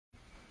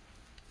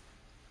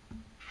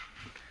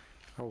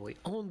Are we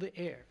on the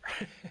air?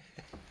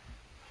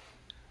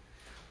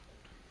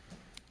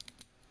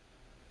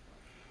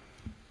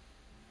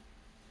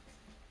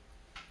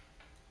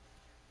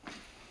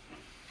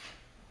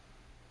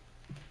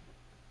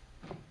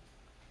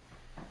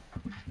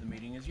 The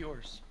meeting is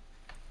yours.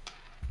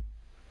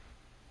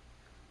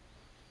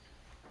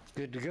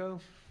 Good to go?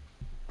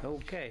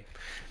 Okay.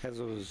 As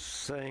I was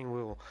saying,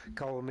 we'll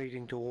call a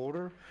meeting to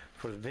order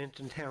for the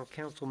Vinton Town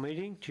Council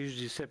meeting,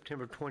 Tuesday,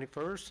 September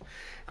 21st.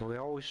 And we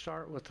always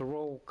start with the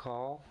roll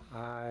call.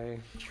 I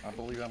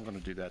believe I'm going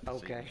to do that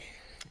this evening.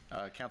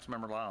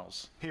 Councilmember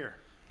Lyles. Here.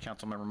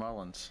 Councilmember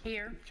Mullins.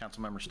 Here.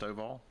 Councilmember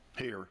Stovall.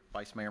 Here.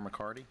 Vice Mayor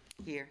McCarty.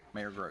 Here.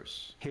 Mayor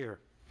Gross. Here.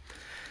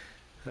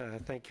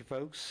 Thank you,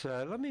 folks.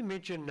 Let me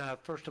mention,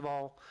 first of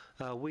all,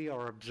 we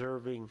are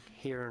observing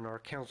here in our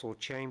council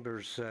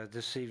chambers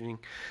this evening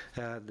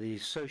the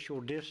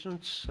social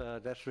distance.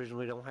 That's the reason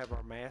we don't have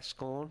our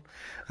mask on.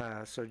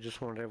 So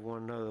just wanted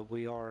everyone to know that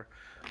we are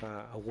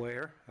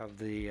aware of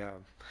the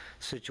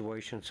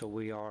situation. So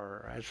we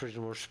are, as the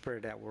reason we're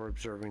spread out, we're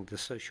observing the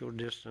social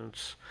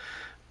distance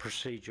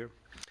procedure.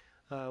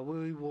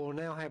 We will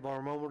now have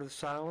our moment of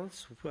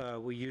silence.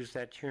 We use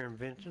that here in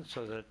Vinton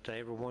so that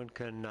everyone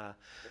can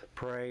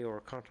pray or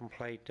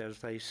contemplate as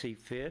they see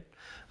fit.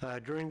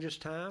 During this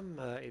time,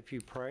 if you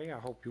pray, I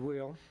hope you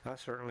will. I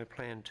certainly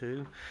plan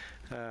to.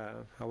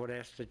 I would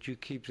ask that you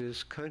keep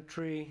this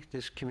country,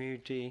 this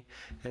community,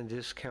 and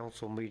this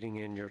council meeting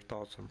in your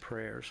thoughts and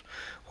prayers.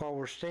 While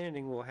we're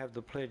standing, we'll have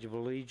the Pledge of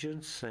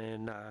Allegiance,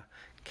 and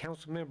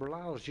Councilmember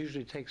Lyles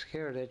usually takes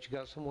care of that. You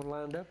got someone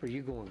lined up, or are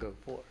you going to go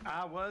for it?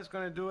 I was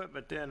going to do it,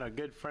 but then a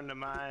good friend of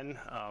mine,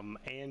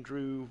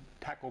 Andrew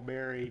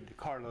Tackleberry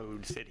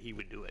DeCarlo, said he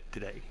would do it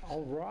today.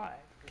 All right.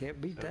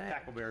 Can't beat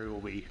that. Tackleberry will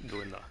be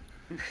doing the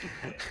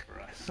for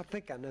us. I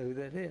think I know who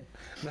that is.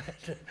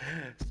 But,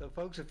 so,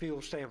 folks, if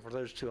you'll stand for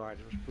those two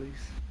items, please.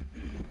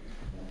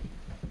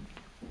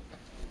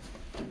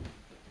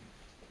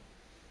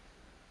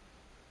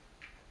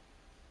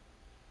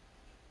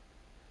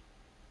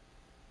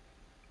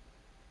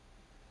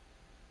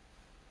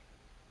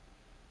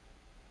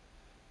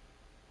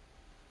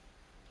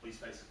 Please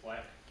face the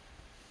flag.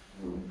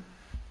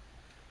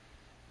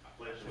 I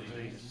pledge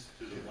allegiance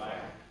to the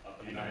flag of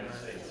the United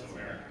States of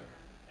America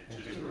and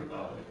to the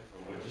republic for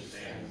which it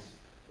stands,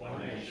 one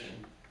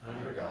nation,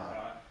 under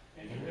God,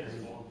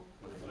 indivisible,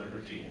 with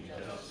liberty and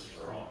justice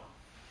for all.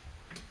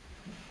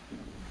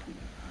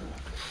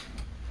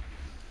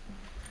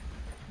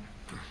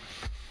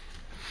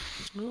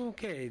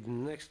 Okay, the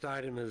next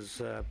item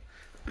is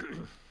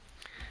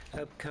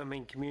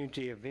upcoming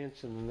community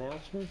events and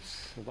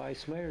announcements.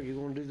 Vice Mayor, you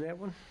want to do that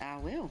one? I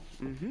will.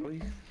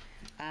 Please.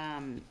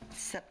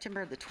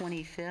 September the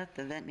 25th,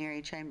 the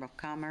Veterinary Chamber of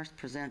Commerce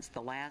presents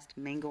the last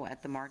mingle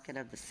at the market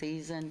of the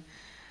season.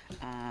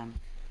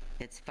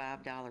 It's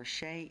 $5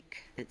 shake,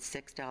 it's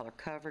 $6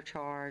 cover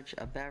charge,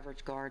 a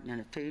beverage garden,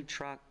 and a food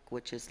truck,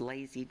 which is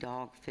Lazy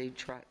Dog Food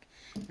Truck,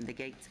 and the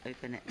gates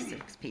open at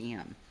 6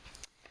 p.m.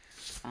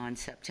 On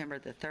September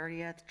the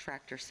 30th,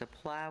 Tractor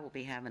Supply will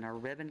be having a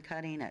ribbon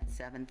cutting at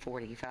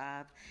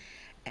 7:45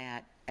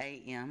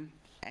 a.m.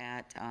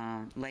 at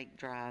Lake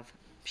Drive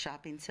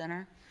Shopping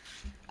Center.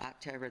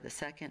 October the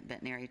 2nd,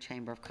 Veterinary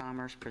Chamber of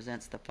Commerce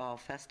presents the Fall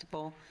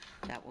Festival.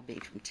 That will be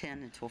from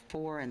 10 until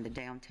 4 in the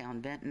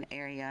downtown Vinton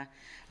area.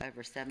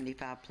 Over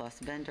 75 plus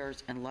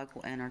vendors and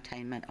local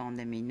entertainment on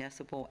the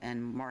municipal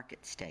and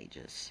market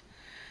stages.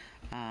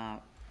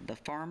 The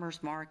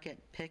Farmers Market,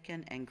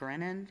 Pickin' and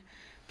Grinnin'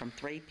 from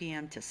 3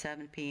 p.m. to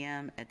 7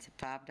 p.m. It's a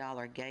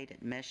 $5 gate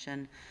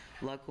admission.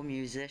 Local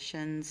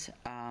musicians,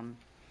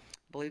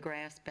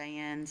 bluegrass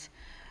bands.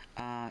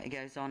 It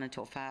goes on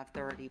until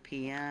 5:30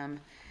 p.m.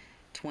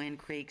 Twin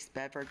Creeks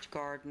Beverage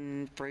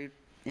Garden, fruit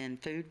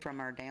and food from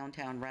our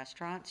downtown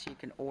restaurants. You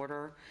can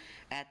order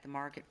at the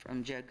market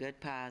from Joe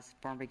Goodpie's,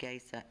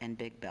 Farmagasa, and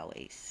Big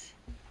Belly's.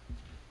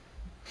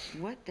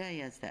 What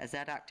day is that? Is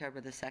that October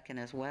the 2nd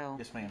as well?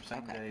 Yes, ma'am.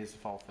 Same day as the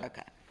Fall Fest.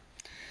 Okay.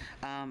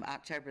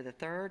 October the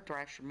 3rd,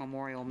 Thrasher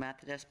Memorial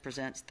Methodist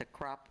presents the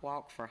Crop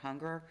Walk for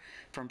Hunger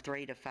from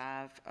 3 to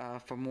 5.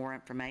 For more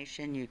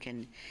information, you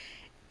can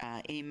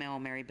email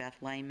Mary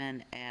Beth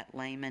Lehman at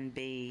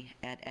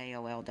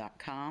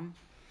lehmanb@aol.com.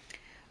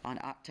 On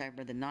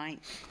October the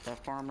 9th, the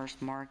Farmers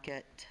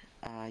Market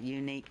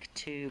Unique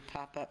 2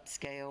 pop-up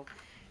scale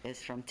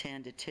is from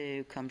 10 to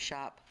 2. Come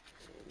shop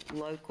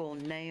local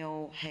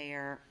nail,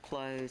 hair,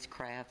 clothes,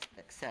 crafts,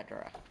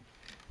 etc.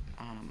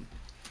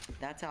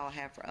 That's all I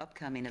have for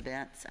upcoming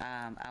events.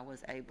 I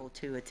was able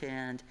to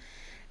attend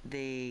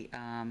the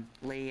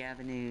Lee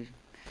Avenue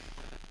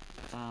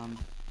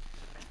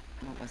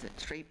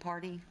street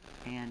party,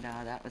 and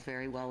that was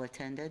very well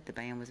attended. The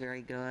band was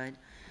very good.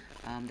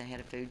 They had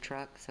a food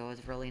truck, so it was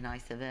a really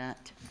nice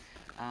event.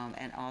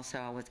 And also,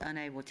 I was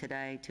unable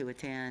today to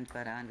attend,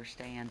 but I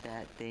understand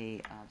that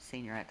the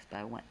Senior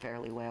Expo went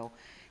fairly well,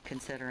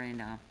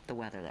 considering the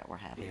weather that we're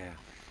having. Yeah.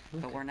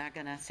 But we're not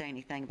going to say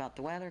anything about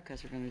the weather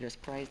because we're going to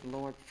just praise the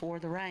Lord for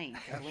the rain.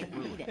 'Cause we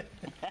need it.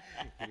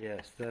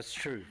 Yes, that's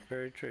true,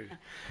 very true.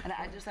 And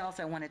I just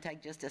also want to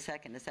take just a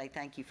second to say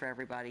thank you for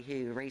everybody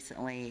who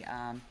recently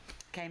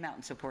came out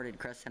and supported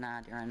Chris and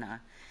I during a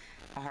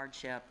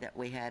hardship that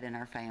we had in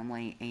our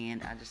family.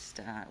 And I just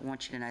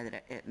want you to know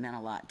that it meant a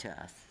lot to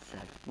us. So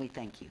we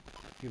thank you.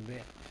 You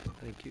bet.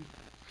 Thank you.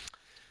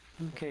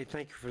 Okay,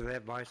 thank you for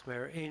that, Vice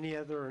Mayor. Any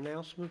other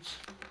announcements?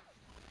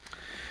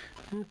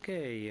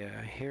 Okay,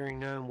 hearing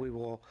none, we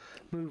will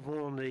move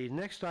on. The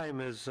next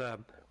item is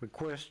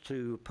request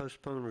to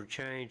postpone or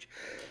change.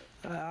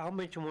 I'll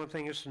mention one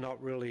thing. This is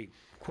not really,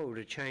 quote,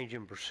 a change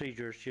in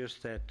procedure. It's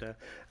just that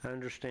I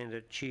understand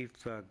that Chief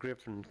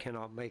Griffin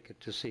cannot make it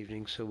this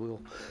evening, so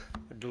we'll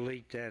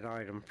delete that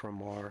item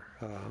from our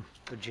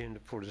agenda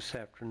for this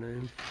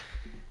afternoon.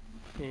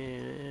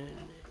 And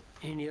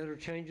any other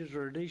changes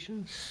or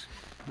additions?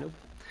 Nope.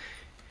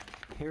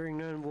 Hearing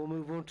none, we'll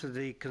move on to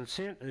the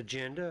consent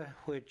agenda,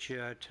 which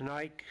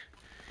tonight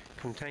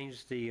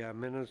contains the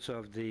minutes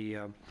of the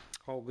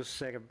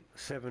August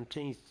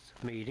 17th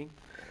meeting.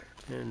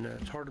 And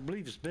it's hard to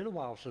believe it's been a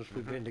while since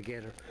we've been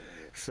together.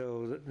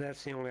 So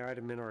that's the only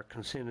item in our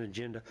consent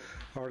agenda.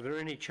 Are there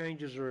any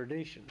changes or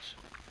additions?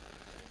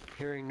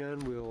 Hearing none,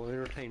 we'll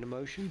entertain a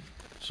motion.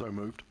 So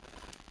moved.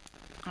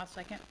 I'll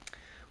second.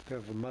 We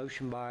have a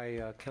motion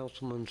by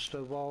Councilman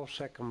Stovall,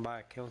 second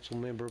by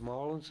Councilmember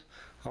Mullins.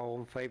 All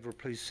in favor,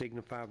 please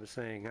signify by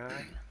saying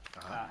aye.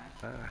 Aye.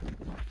 Aye.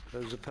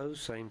 Those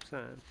opposed, same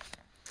sign.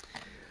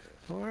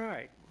 All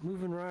right,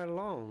 moving right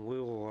along,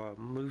 we'll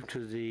move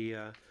to the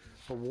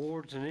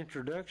awards and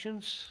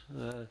introductions.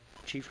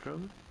 Chief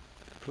Drummond,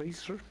 please,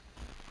 sir.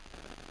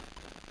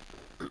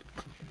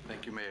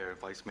 Thank you, Mayor,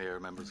 Vice Mayor,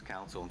 members of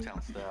council, and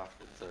town staff.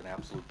 It's an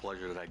absolute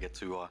pleasure that I get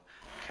to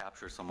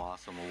capture some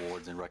awesome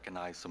awards and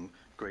recognize some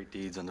great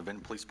deeds in the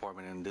Vinton Police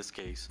Department, in this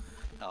case,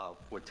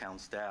 with town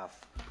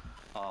staff.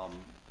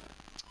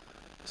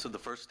 So the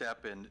first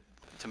step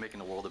to making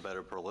the world a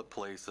better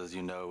place, as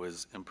you know,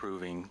 is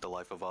improving the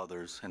life of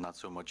others and not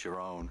so much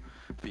your own.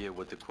 Be it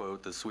with the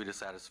quote, "The sweetest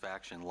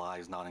satisfaction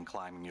lies not in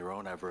climbing your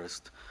own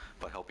Everest,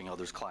 but helping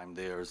others climb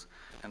theirs."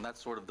 And that's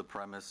sort of the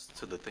premise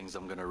to the things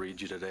I'm going to read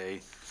you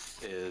today,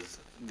 is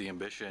the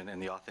ambition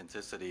and the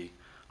authenticity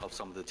of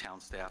some of the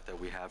town staff that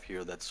we have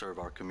here that serve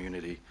our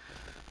community.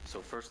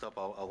 So first up,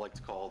 I'd like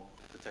to call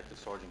Detective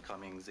Sergeant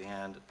Cummings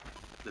and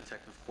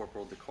Detective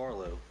Corporal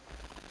DiCarlo.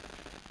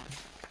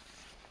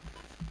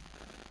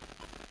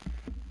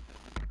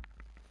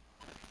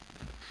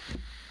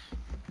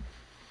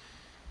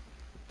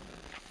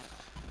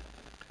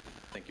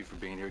 Thank you for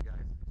being here, guys.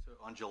 So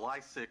on July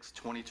 6,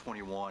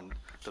 2021,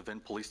 the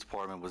Vinton Police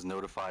Department was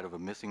notified of a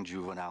missing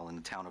juvenile in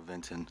the town of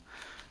Vinton.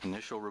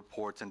 Initial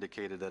reports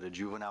indicated that a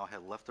juvenile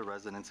had left the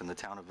residence in the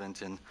town of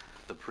Vinton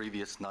the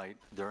previous night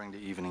during the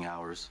evening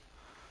hours.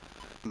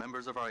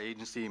 Members of our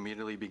agency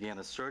immediately began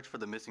a search for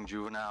the missing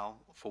juvenile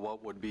for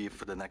what would be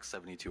for the next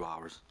 72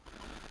 hours.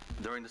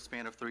 During the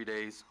span of 3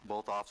 days,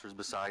 both officers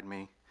beside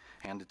me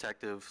and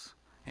detectives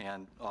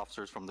and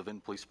officers from the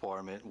Vinton Police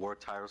Department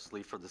worked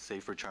tirelessly for the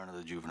safe return of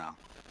the juvenile.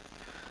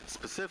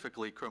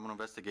 Specifically, criminal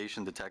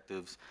investigation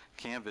detectives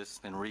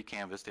canvassed and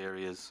recanvassed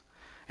areas,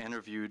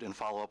 interviewed and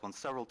followed up on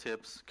several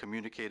tips,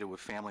 communicated with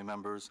family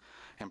members,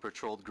 and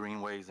patrolled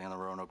greenways and the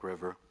Roanoke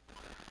River.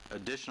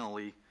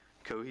 Additionally,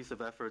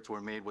 cohesive efforts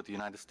were made with the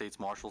United States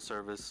Marshal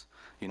Service,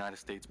 United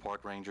States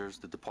Park Rangers,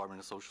 the Department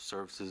of Social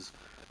Services,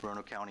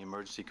 Roanoke County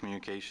Emergency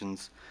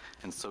Communications,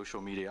 and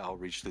social media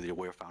outreach through the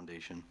Aware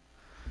Foundation.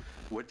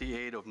 With the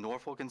aid of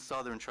Norfolk and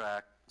Southern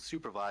Track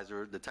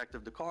Supervisor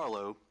Detective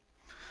DiCarlo,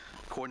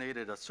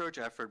 coordinated a search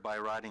effort by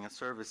riding a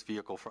service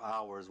vehicle for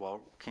hours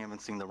while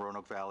canvassing the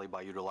Roanoke Valley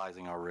by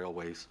utilizing our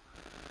railways.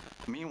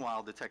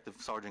 Meanwhile, Detective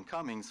Sergeant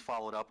Cummings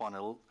followed up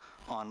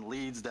on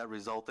leads that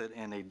resulted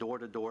in a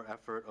door-to-door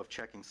effort of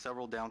checking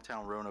several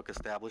downtown Roanoke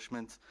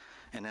establishments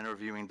and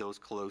interviewing those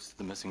close to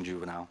the missing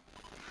juvenile.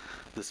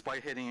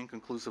 Despite hitting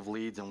inconclusive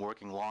leads and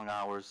working long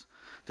hours,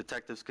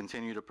 detectives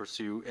continue to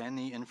pursue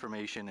any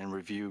information and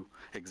review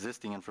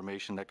existing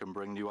information that can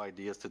bring new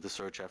ideas to the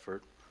search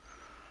effort.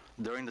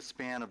 During the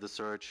span of the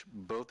search,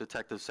 both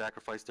detectives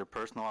sacrificed their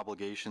personal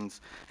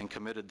obligations and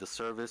committed the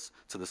service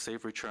to the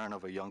safe return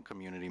of a young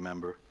community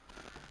member.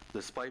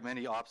 Despite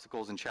many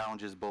obstacles and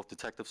challenges, both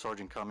Detective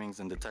Sergeant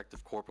Cummings and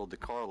Detective Corporal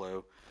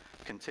DiCarlo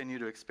continue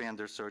to expand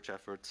their search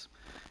efforts.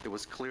 It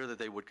was clear that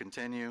they would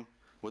continue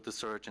with the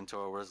search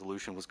until a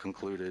resolution was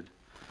concluded.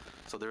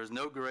 So there is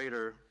no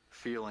greater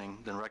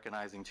feeling than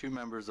recognizing two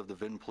members of the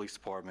Vinton Police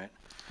Department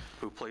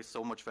who place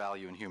so much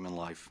value in human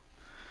life.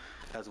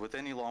 As with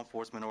any law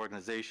enforcement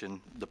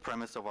organization, the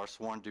premise of our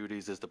sworn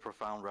duties is the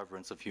profound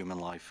reverence of human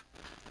life.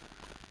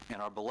 In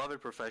our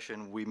beloved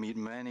profession, we meet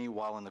many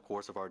while in the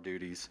course of our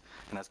duties,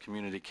 and as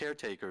community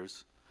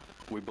caretakers,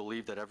 we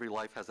believe that every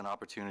life has an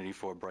opportunity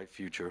for a bright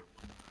future.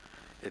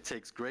 It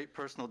takes great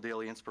personal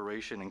daily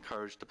inspiration and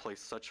courage to place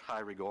such high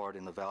regard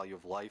in the value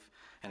of life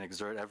and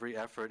exert every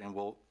effort and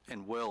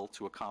will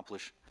to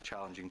accomplish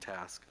challenging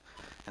tasks.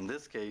 In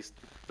this case,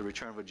 the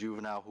return of a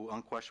juvenile who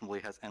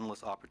unquestionably has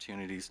endless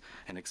opportunities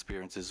and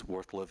experiences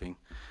worth living.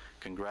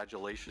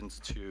 Congratulations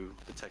to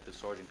Detective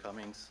Sergeant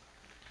Cummings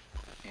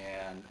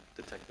and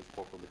Detective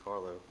Corporal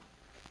DiCarlo.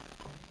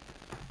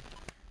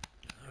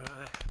 All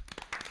right.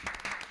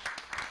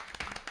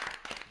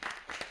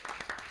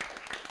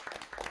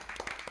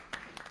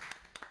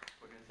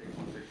 We're going to take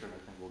one picture and I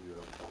think we'll do it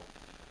up top.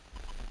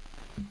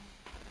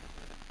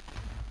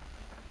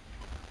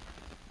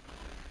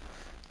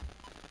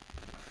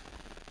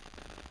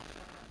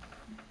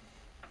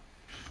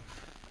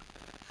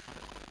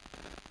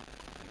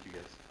 Thank you,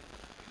 guys.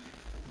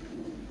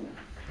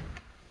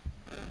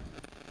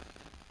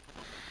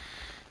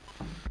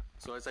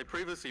 So as I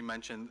previously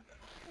mentioned,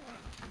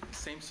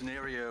 same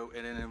scenario,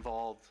 and it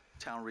involved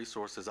town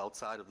resources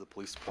outside of the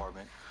police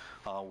department.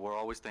 We're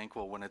always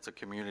thankful when it's a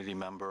community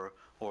member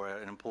or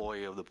an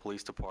employee of the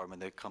police department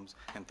that comes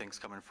and things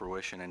come in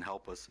fruition and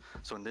help us.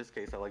 So in this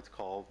case, I'd like to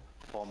call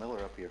Paul Miller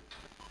up here.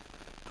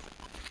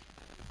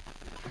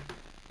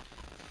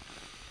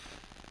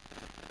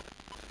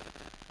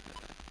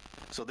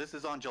 So this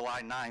is on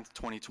July 9th,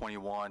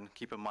 2021.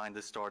 Keep in mind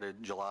this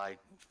started July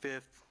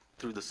 5th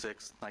through the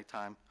 6th,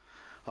 nighttime.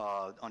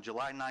 On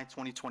July 9th,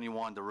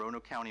 2021, the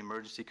Roanoke County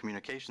Emergency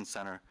Communications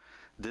Center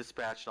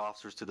dispatched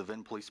officers to the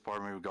Vinton Police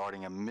Department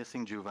regarding a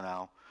missing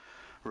juvenile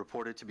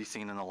reported to be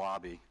seen in the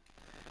lobby.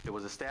 It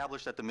was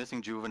established that the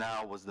missing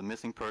juvenile was the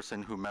missing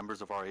person who members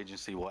of our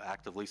agency were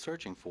actively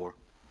searching for.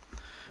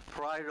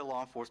 Prior to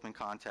law enforcement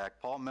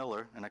contact, Paul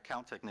Miller, an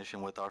account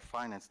technician with our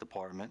finance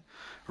department,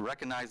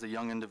 recognized a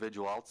young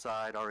individual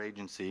outside our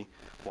agency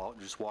while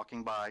just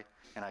walking by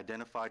and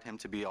identified him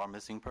to be our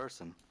missing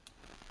person.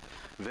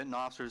 Vinton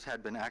officers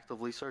had been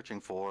actively searching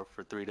for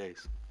 3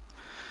 days.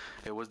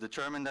 It was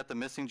determined that the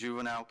missing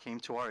juvenile came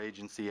to our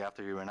agency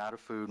after he ran out of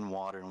food and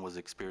water and was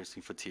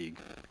experiencing fatigue.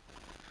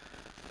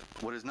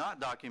 What is not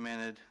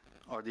documented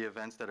are the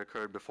events that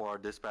occurred before our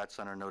dispatch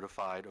center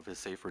notified of his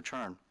safe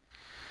return.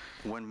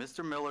 When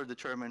Mr. Miller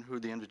determined who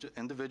the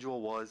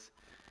individual was,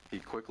 he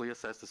quickly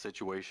assessed the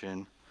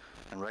situation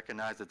and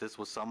recognized that this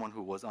was someone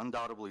who was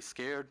undoubtedly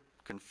scared,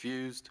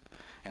 confused,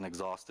 and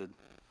exhausted.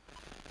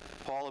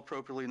 Paul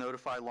appropriately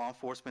notified law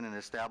enforcement and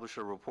established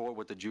a rapport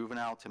with the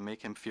juvenile to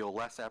make him feel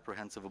less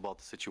apprehensive about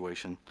the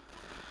situation.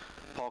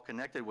 Paul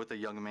connected with the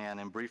young man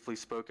and briefly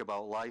spoke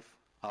about life,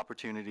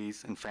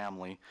 opportunities, and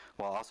family,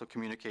 while also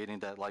communicating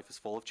that life is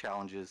full of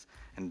challenges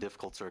and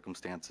difficult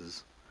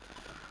circumstances.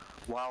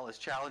 While as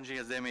challenging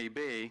as they may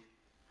be,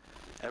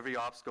 every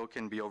obstacle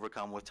can be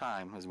overcome with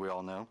time, as we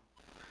all know.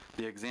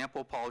 The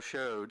example Paul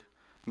showed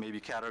may be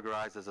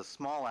categorized as a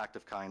small act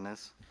of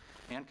kindness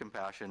and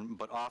compassion,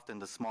 but often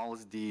the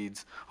smallest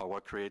deeds are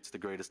what creates the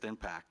greatest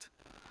impact.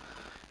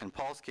 In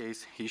Paul's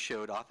case, he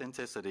showed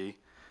authenticity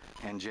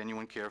and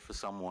genuine care for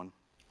someone.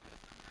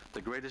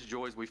 The greatest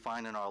joys we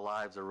find in our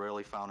lives are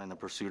rarely found in the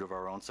pursuit of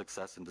our own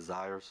success and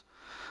desires.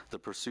 The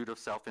pursuit of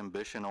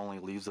self-ambition only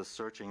leaves us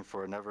searching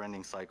for a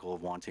never-ending cycle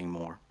of wanting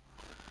more.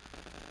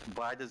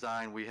 By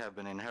design, we have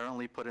been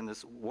inherently put in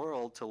this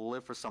world to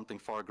live for something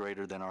far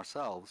greater than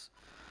ourselves.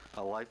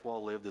 A life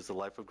well lived is a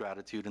life of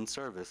gratitude and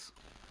service.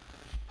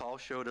 Paul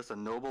showed us a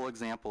noble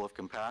example of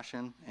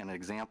compassion and an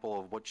example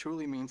of what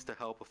truly means to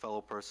help a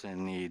fellow person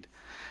in need.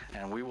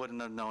 And we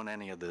wouldn't have known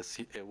any of this.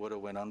 It would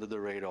have went under the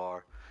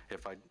radar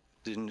if I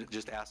didn't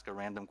just ask a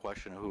random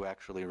question of who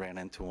actually ran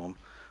into him.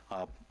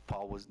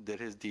 Paul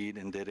did his deed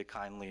and did it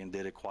kindly and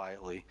did it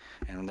quietly,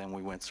 and then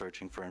we went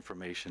searching for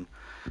information.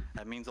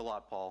 That means a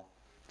lot, Paul.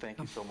 Thank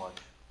you so much.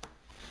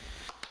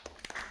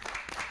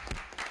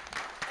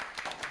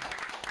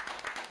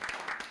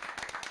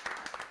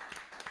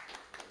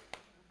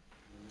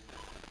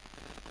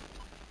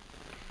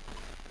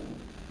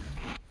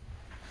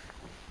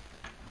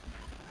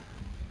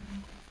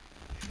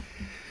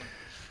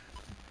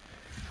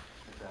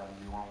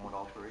 You want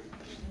all three?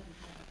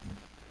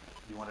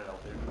 You want it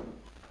out there?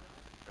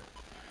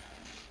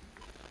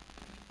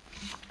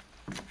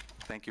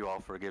 Thank you all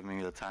for giving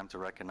me the time to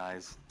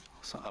recognize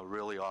a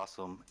really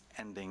awesome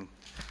ending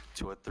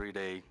to a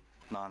 3-day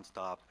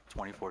nonstop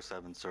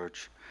 24/7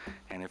 search.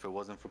 And if it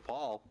wasn't for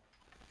Paul,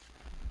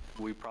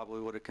 we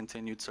probably would have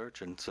continued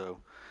searching. So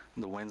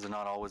the wins are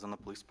not always on the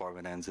police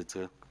department ends. It's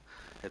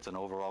an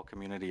overall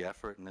community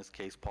effort. In this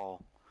case,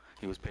 Paul,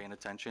 he was paying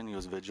attention, he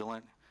was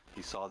vigilant.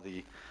 He saw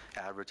the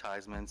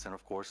advertisements and,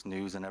 of course,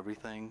 news and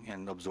everything,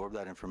 and absorbed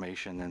that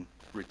information and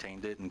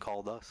retained it and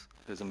called us.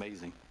 It was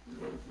amazing.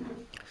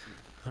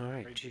 All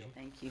right, Chief.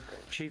 Thank you.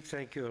 Chief,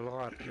 thank you a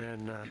lot.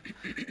 And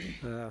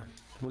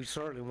we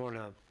certainly want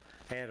to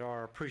add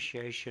our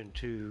appreciation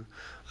to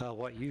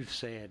what you've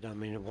said. I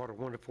mean, what a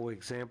wonderful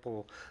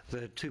example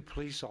the two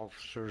police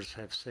officers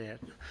have set.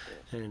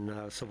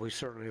 And so we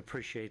certainly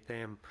appreciate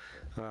them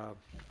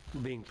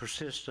being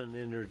persistent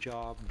in their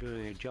job,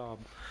 doing a job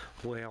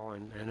well,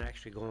 and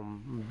actually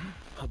going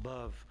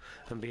above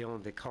and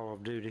beyond the call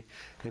of duty.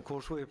 And of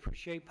course, we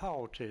appreciate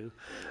Paul too.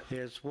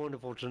 It's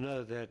wonderful to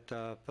know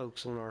that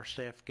folks on our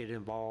staff get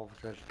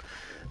involved, and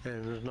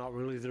it's not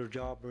really their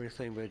job or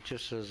anything, but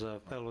just as a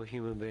fellow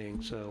human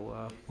being.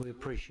 So we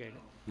appreciate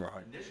it.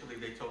 Right. Initially,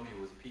 they told me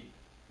it was Pete.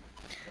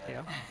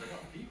 Yeah. I was like,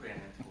 oh, Pete ran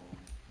into him.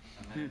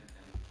 And then it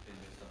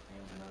just up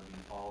him and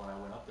being Paul, and I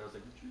went up there, I was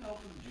like, did you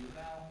help with the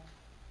juvenile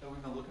that we've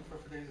been looking for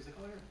days? He's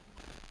like, oh, yeah.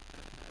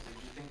 I said,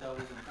 do you think that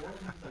was important?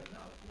 He's like,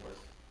 no, of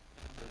course.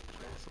 I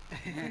was like,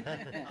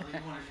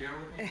 you want to share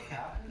with me what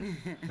happened?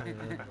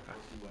 Of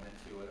course, we went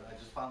into it. I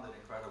just found it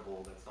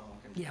incredible that someone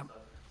can do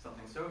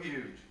something so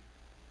huge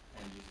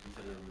and just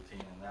consider it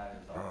routine, and that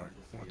is Right.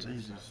 Well, it's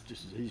easy. It's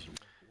just as easy.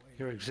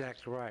 You're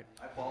exactly right.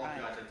 I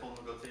apologize. I told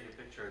them to go take a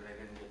picture, and they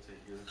didn't get to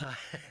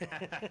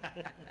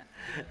hear.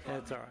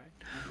 That's all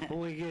right. When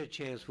we get a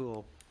chance,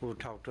 we'll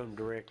talk to them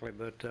directly,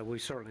 but we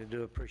certainly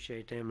do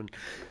appreciate them, and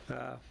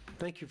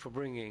thank you for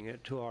bringing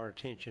it to our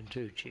attention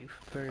too, Chief.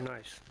 Very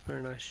nice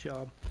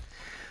job.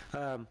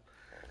 I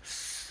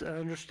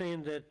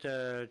understand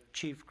that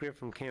Chief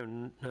Griffin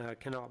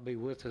cannot be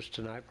with us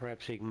tonight.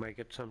 Perhaps he can make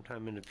it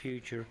sometime in the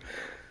future.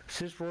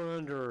 Since we're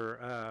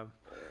under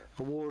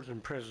awards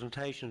and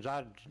presentations,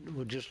 I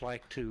would just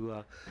like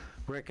to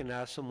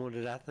recognize someone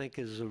that I think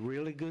is a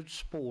really good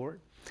sport.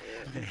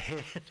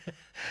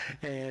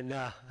 And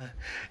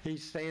he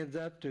stands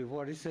up to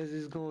what he says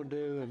he's going to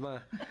do. And my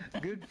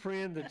good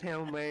friend, the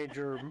town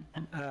manager,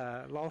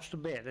 lost a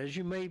bet, as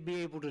you may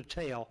be able to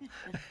tell.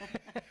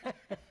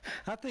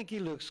 I think he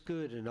looks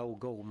good in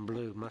old gold and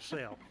blue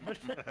myself.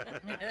 Stand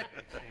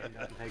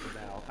up and take a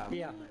bow.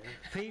 Yeah,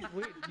 Pete,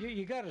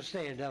 you got to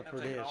stand up for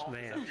this,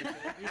 man.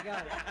 You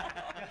got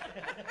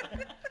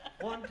it.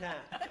 One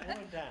time.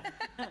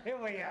 Here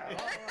we go. All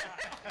right.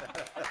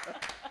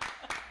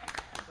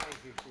 Thank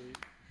you,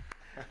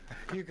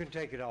 Pete. You can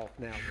take it off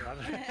now,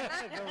 brother.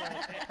 Go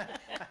ahead.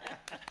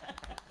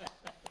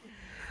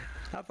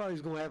 I thought he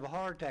was going to have a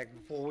heart attack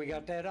before we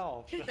got that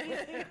off.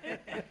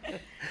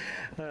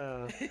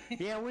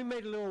 Yeah, we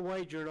made a little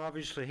wager, and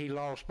obviously he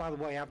lost. By the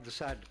way, I've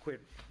decided to quit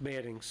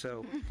betting,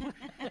 so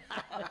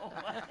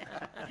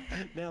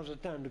now's the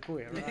time to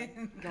quit,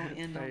 right? Going to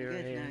end on a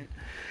good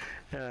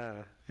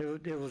note.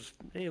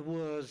 It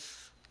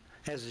was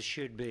as it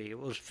should be. It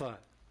was fun.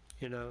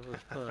 You know, it was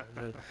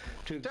fun.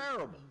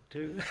 Terrible.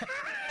 Terrible.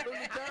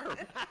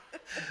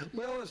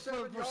 Well, it's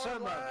fun for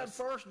some of us.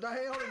 First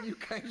down and you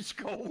can't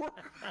score.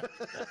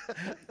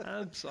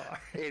 I'm sorry.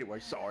 Anyway,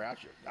 sorry.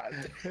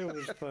 It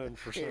was fun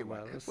for some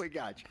of us. We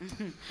got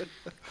you.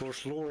 Of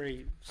course,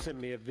 Lori sent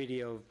me a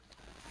video of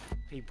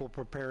people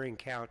preparing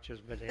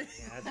couches, but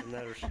that's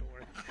another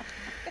story.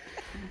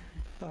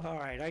 All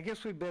right, I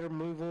guess we better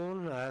move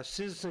on.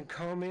 Citizen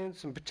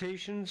comments and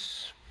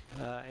petitions.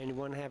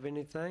 Anyone have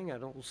anything? I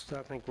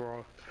think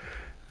we're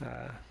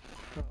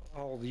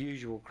all the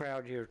usual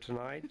crowd here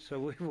tonight. So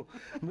we will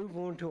move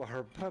on to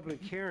our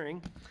public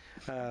hearing,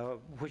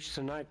 which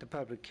tonight the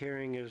public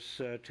hearing is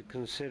to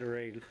consider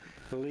a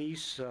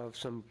lease of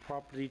some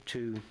property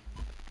to,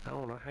 I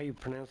don't know how you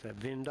pronounce that,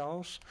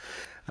 Vendos.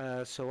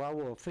 So I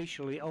will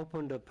officially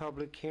open the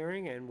public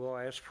hearing, and we'll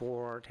ask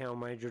for our town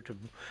manager to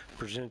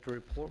present the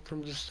report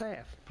from the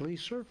staff.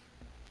 Please, sir.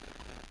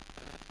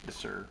 Yes,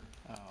 sir.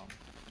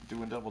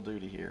 Doing double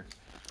duty here.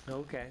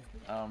 Okay.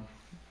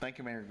 Thank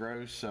you, Mayor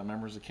Gross,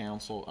 members of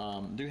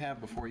council. Do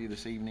have before you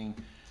this evening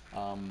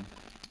a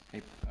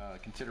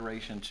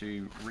consideration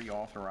to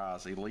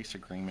reauthorize a lease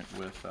agreement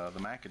with the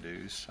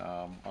McAdoos,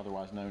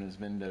 otherwise known as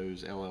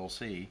Vendos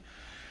LLC.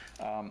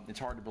 It's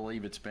hard to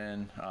believe it's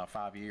been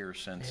 5 years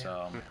since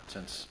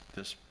since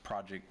this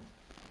project.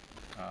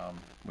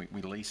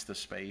 We leased the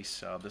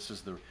space. This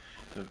is the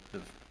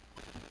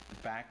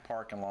back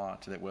parking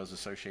lot that was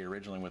associated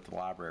originally with the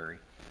library.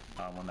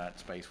 When that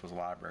space was a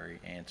library,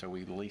 and so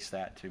we leased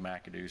that to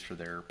McAdoos for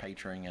their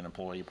patroning and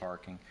employee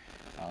parking,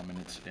 and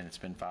it's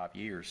been 5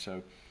 years.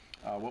 So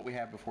what we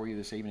have before you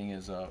this evening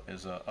is a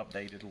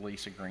updated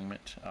lease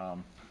agreement.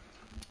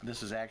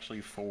 This is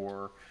actually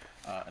for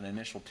an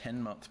initial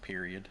 10-month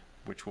period,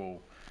 which will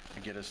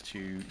get us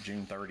to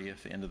June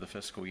 30th, the end of the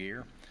fiscal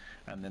year.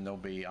 And then there'll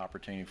be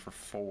opportunity for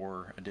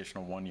 4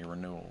 additional 1-year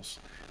renewals.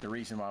 The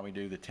reason why we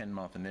do the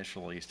 10-month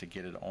initially is to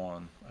get it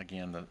on,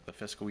 again, the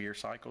fiscal year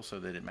cycle so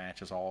that it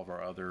matches all of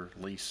our other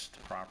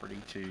leased property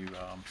to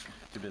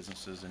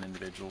businesses and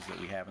individuals that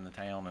we have in the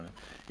town, and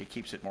it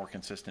keeps it more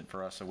consistent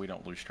for us so we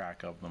don't lose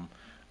track of them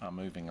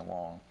moving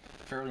along.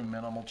 Fairly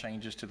minimal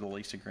changes to the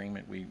lease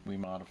agreement. We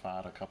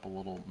modified a couple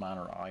little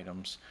minor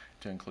items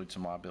to include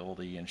some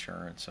liability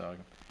insurance,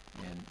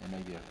 and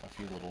maybe a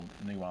few little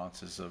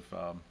nuances of,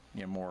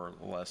 more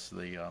or less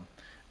the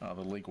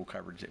legal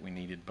coverage that we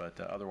needed. But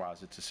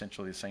otherwise, it's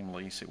essentially the same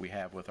lease that we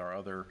have with our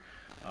other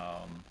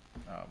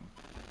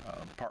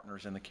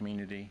partners in the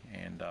community.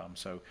 And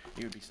so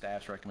it would be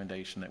staff's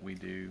recommendation that we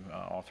do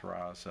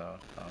authorize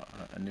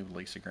a new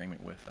lease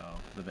agreement with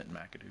the Vinton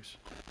McAdoo's.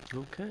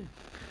 Okay.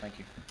 Thank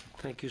you.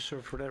 Thank you,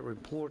 sir, for that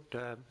report.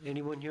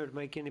 Anyone here to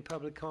make any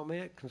public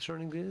comment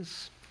concerning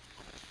this?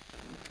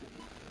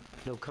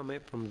 No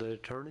comment from the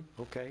attorney?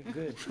 Okay,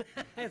 good.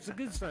 That's a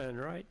good sign,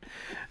 right?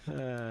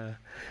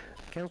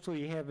 Council,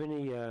 you have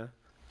any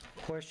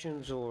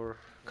questions or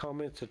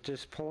comments at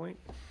this point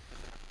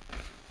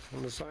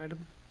on this item?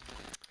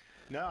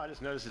 No, I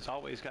just noticed it's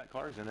always got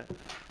cars in it,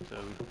 so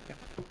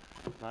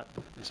not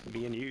it's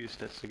being used.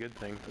 That's a good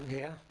thing.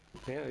 Yeah,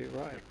 you're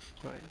right.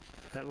 Right.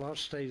 That lot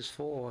stays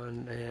full,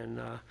 and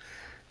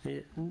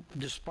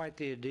despite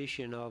the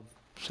addition of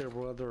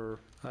several other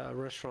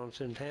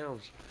restaurants in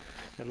towns,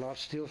 that lot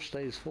still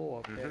stays full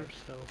up there.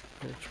 So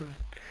that's right.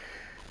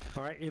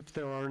 All right. If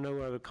there are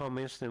no other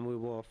comments, then we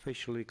will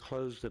officially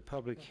close the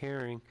public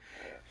hearing.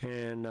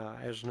 And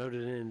as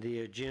noted in the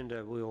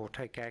agenda, we will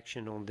take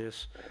action on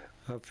this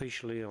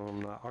officially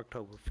on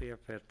October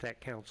 5th at that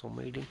council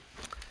meeting.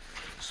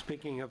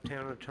 Speaking of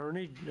town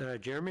attorney,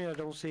 Jeremy, I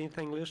don't see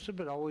anything listed,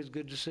 but always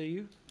good to see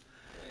you.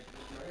 Thank you,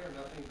 Mr. Mayor.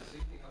 Nothing this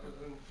evening other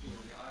than the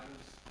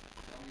items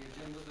on the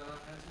agenda that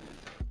I've had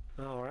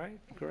to. All right,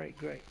 great.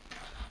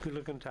 Good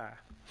looking tie.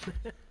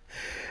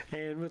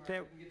 And with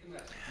that,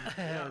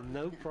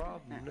 no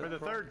problem. For the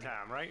third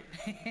time, right?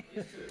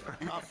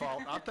 My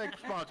fault. I'll take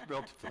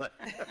responsibility for that.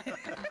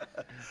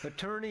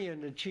 Attorney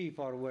and the chief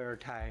ought to wear a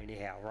tie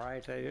anyhow,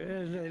 right?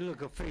 They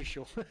look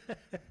official.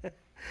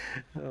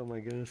 Oh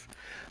my goodness.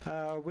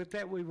 With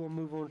that, we will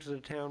move on to the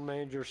town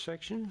manager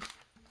section.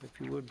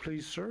 If you would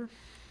please, sir.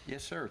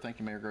 Yes, sir. Thank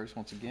you, Mayor Gross,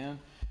 once again.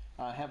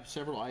 I have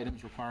several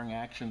items requiring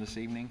action this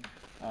evening.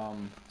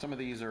 Some of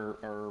these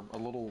are a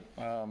little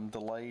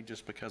delayed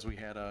just because we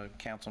had a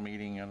council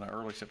meeting in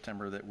early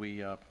September that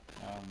we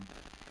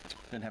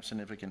didn't have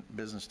significant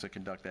business to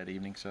conduct that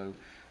evening. So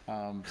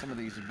some of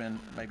these have been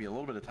maybe a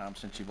little bit of time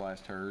since you've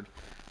last heard.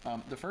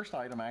 The first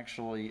item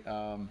actually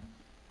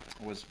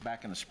was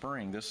back in the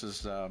spring. This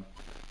is a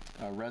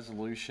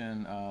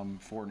resolution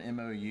for an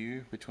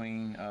MOU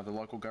between the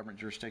local government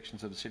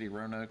jurisdictions of the city of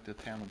Roanoke, the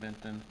town of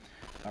Vinton,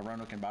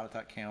 Roanoke and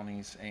Botetourt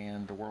counties,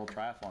 and the World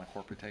Triathlon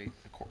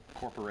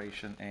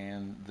Corporation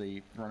and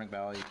the Roanoke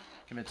Valley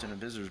Convention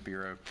and Visitors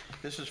Bureau.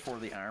 This is for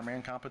the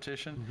Ironman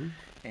competition.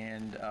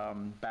 And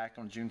back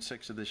on June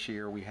 6th of this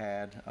year, we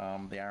had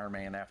the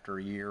Ironman after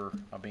a year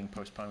of being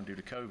postponed due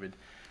to COVID.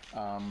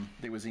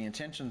 It was the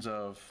intentions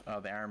of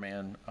the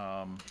Ironman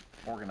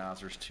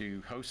organizers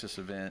to host this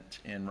event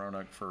in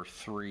Roanoke for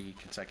 3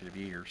 consecutive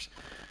years.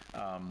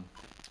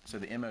 So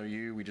the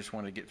MOU, we just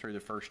wanted to get through the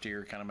first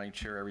year, kind of made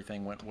sure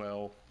everything went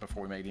well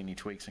before we made any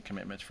tweaks and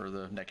commitments for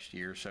the next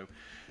year. So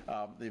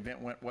the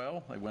event went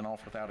well. It went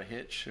off without a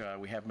hitch.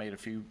 We have made a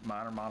few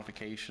minor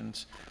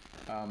modifications.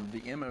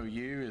 The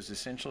MOU is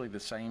essentially the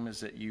same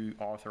as that you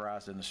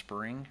authorized in the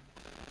spring.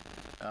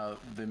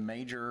 The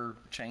major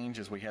change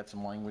is we had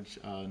some language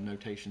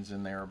notations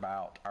in there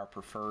about our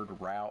preferred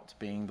route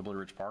being the Blue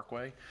Ridge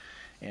Parkway.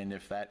 And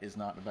if that is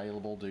not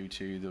available due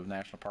to the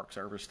National Park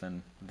Service,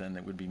 then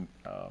it would be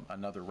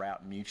another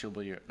route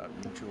mutually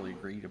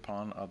agreed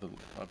upon of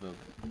the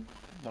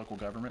local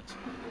governments.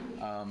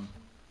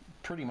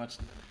 Pretty much.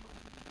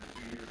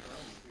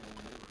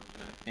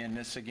 And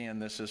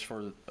this is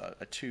for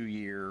a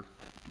 2-year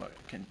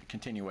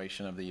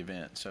continuation of the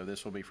event. So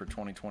this will be for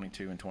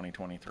 2022 and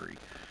 2023.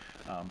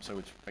 So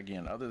it's,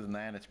 again, other than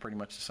that, it's pretty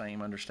much the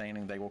same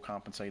understanding. They will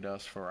compensate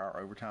us for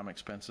our overtime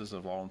expenses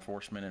of law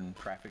enforcement and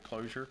traffic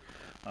closure.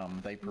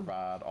 They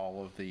provide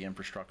all of the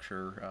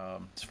infrastructure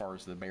as far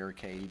as the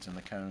barricades and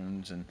the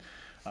cones, and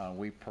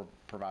we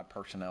provide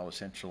personnel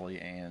essentially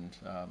and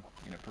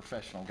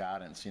professional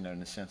guidance, in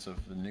the sense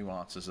of the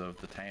nuances of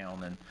the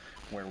town and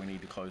where we need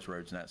to close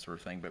roads and that sort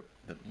of thing. But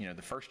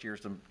the first year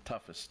is the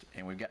toughest,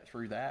 and we got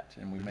through that,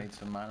 and we made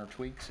some minor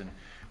tweaks, and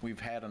we've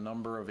had a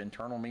number of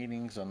internal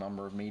meetings, a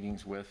number of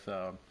meetings with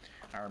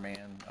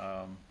Ironman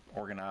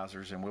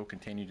organizers, and we'll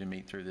continue to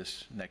meet through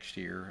this next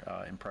year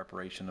in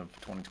preparation of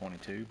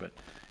 2022. But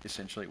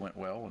essentially, it went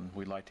well, and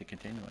we'd like to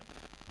continue it.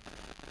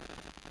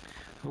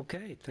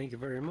 Okay, thank you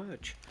very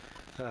much.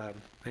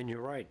 And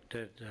you're right,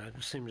 that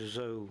it seems as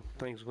though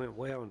things went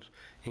well. It's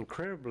an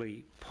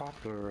incredibly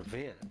popular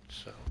event,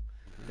 so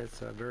that's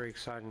very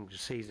exciting to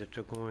see that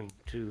they're going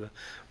to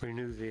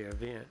renew the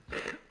event.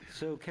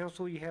 So,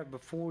 Council, you have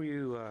before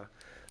you a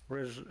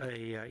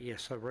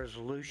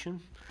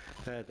resolution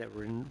that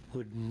would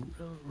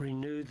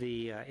renew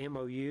the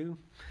MOU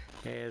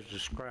as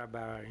described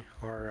by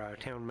our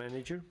town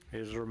manager.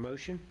 Is there a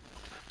motion?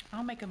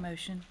 I'll make a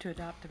motion to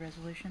adopt the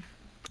resolution.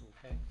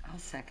 Okay. I'll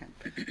second.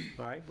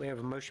 All right, we have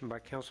a motion by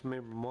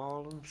Councilmember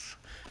Mullins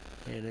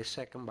and a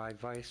second by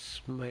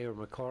Vice Mayor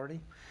McCarty.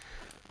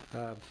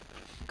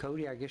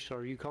 Cody, I guess,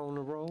 are you calling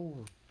the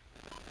roll?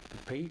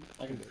 Pete?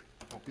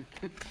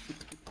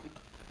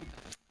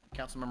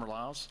 Councilmember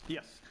Lyles?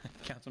 Yes.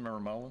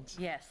 Councilmember Mullins?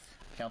 Yes.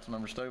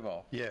 Councilmember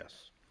Stovall?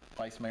 Yes.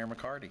 Vice Mayor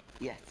McCarty?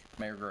 Yes.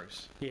 Mayor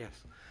Gross? Yes.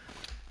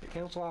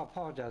 Council, I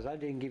apologize. I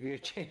didn't give you a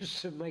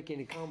chance to make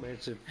any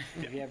comments. If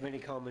you have any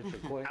comments or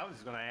questions. I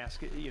was going to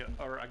ask,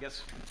 or I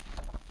guess,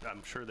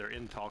 I'm sure they're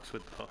in talks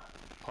with the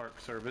Park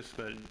Service,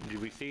 but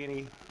did we see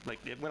any,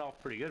 it went off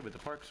pretty good with the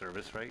Park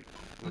Service, right?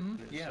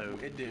 Yeah, So-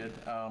 it did.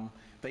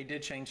 They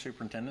did change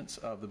superintendents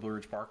of the Blue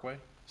Ridge Parkway,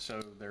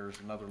 so there's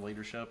another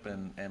leadership,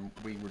 and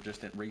we were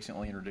just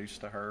recently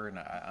introduced to her, and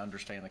I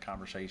understand the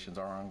conversations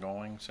are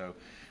ongoing, so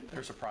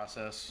there's a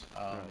process,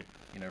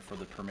 for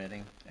the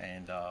permitting,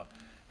 and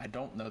I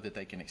don't know that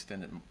they can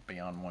extend it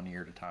beyond 1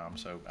 year at a time,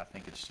 so I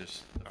think it's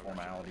just the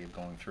formality of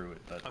going through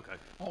it. But Okay.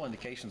 all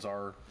indications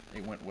are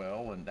it went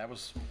well, and that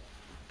was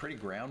pretty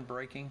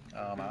groundbreaking.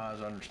 I,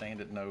 as I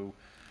understand it, no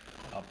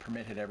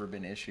permit had ever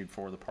been issued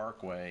for the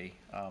Parkway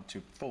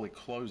to fully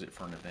close it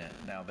for an event.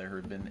 Now, there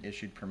had been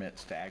issued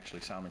permits to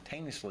actually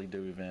simultaneously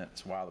do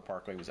events while the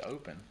Parkway was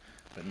open,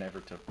 but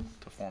never to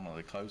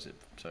formally close it.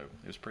 So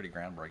it was pretty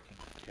groundbreaking.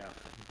 Yeah.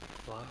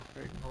 Wow,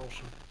 very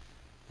awesome.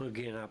 Well,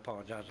 again, I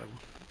apologize.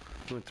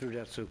 I went through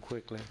that so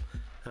quickly.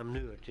 I'm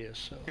new at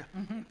this, so.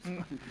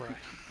 Right.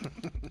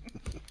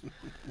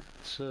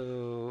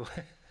 So,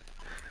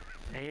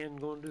 Ann,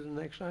 going to do the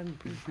next item,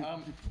 please?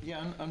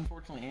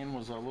 Unfortunately, Ann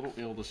was a little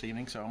ill this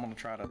evening, so I'm going to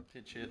try to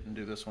pitch it and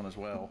do this one as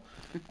well.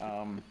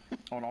 On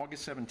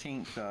August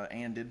 17th,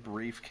 Ann did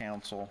brief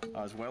council,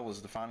 as well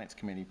as the Finance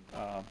Committee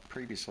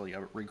previously,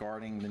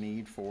 regarding the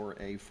need for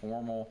a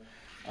formal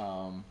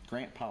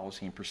grant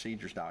policy and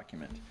procedures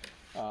document.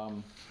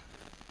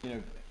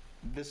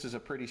 This is a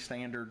pretty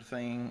standard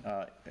thing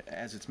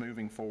as it's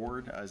moving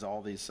forward, as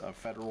all these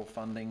federal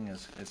funding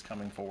is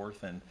coming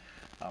forth, and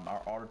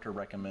our auditor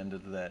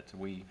recommended that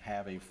we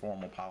have a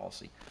formal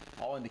policy.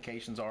 All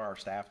indications are our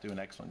staff do an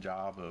excellent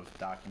job of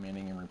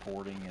documenting and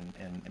reporting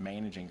and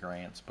managing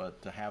grants,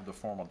 but to have the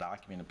formal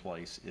document in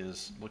place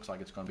looks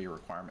like it's going to be a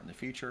requirement in the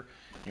future,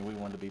 and we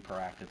wanted to be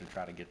proactive to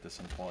try to get this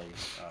in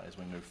place as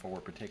we move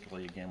forward,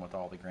 particularly, again, with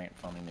all the grant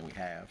funding that we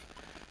have.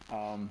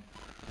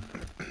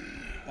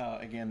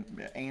 Again,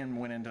 Ann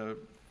went into,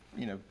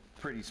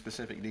 pretty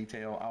specific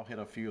detail. I'll hit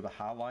a few of the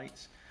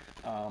highlights.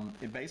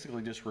 It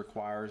basically just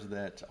requires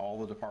that all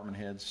the department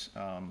heads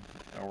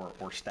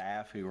or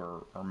staff who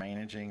are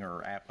managing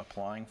or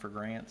applying for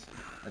grants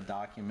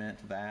document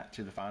that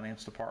to the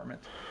finance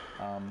department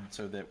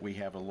so that we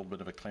have a little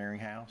bit of a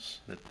clearinghouse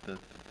that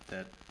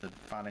the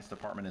finance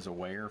department is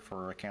aware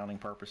for accounting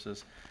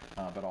purposes,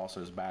 but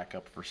also as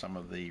backup for some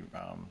of the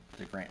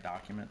grant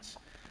documents.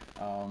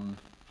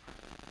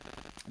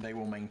 They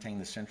will maintain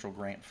the central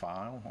grant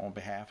file on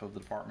behalf of the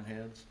department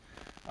heads.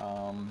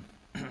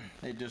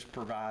 It just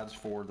provides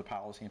for the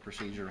policy and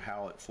procedure,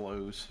 how it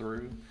flows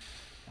through,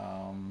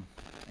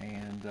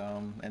 and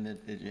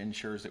it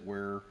ensures that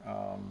we're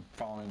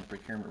following the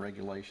procurement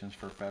regulations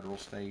for federal,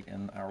 state,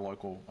 and our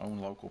own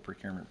local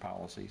procurement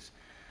policies.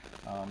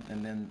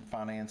 And then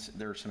finance,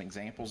 there are some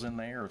examples in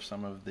there of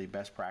some of the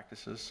best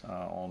practices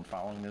on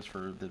following this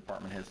for the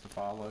department heads to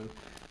follow.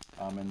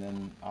 And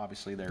then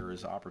obviously there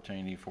is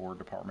opportunity for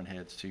department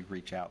heads to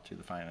reach out to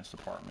the finance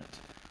department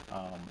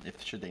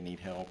should they need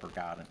help or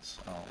guidance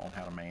on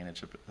how to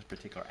manage a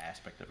particular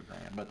aspect of a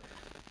grant. But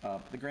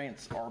the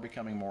grants are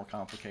becoming more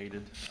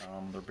complicated.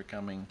 They're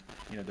becoming,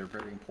 they're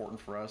very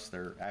important for us.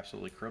 They're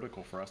absolutely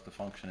critical for us to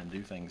function and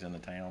do things in the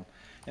town.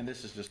 And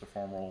this is just a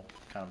formal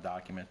kind of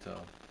document to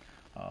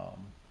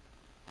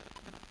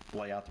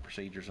lay out the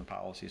procedures and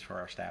policies for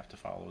our staff to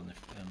follow in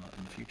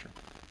the future.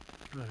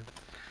 Right.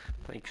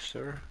 Thank you,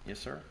 sir. Yes,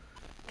 sir.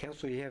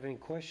 Council, you have any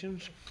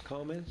questions,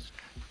 comments?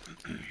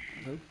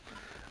 Nope.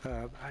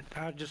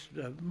 I just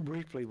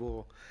briefly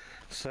will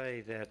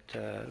say that,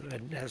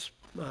 as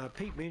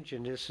Pete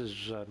mentioned, this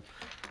is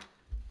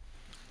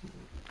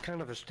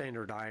kind of a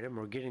standard item,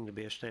 or getting to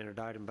be a standard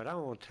item, but I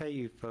want to tell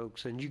you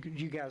folks, and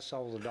you guys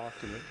saw the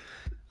document,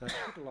 it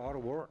took a lot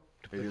of work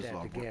to put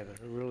that together.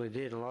 It really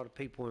did. A lot of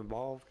people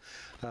involved.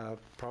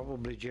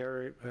 Probably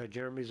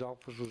Jeremy's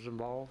office was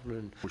involved.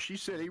 And Well, she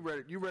said you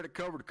read it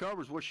cover to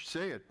cover is what she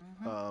said.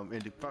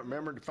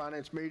 Remember in the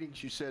finance meeting,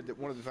 she said that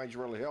one of the things that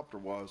really helped her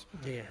was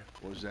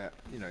that,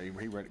 he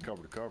read it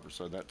cover to cover.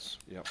 So that's,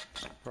 yeah.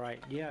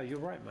 Right. Yeah, you're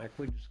right, Mike.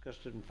 We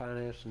discussed it in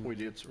finance. And We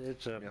did, sir.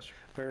 It's a Yes, sir.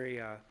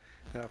 very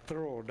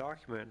thorough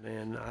document,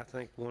 and I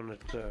think one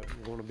that's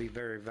going to be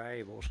very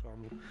valuable. So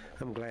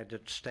I'm glad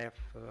that staff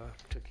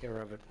took care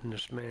of it in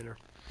this manner.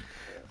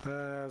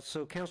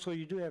 So, Council,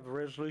 you do have a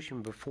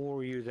resolution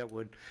before you that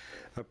would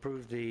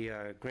approve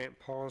the grant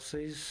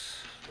policies.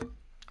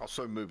 I'll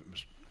so move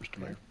it, Mr.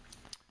 Mayor.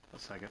 A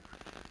second.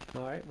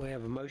 All right, we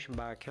have a motion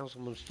by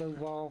Councilman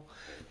Stovall,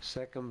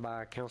 second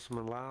by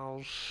Councilman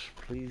Lyles.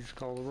 Please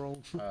call the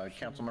roll.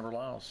 Councilmember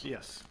Lyles?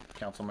 Yes.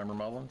 Councilmember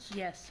Mullins?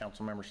 Yes.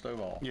 Councilmember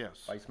Stovall?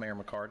 Yes. Vice Mayor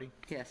McCarty?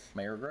 Yes.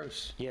 Mayor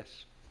Gross?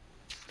 Yes.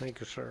 Thank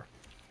you, sir.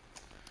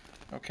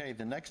 Okay,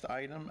 the next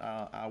item,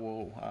 I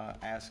will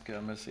ask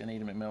Ms.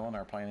 Anita McMillan,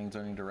 our Planning and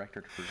Zoning Director,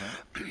 to present.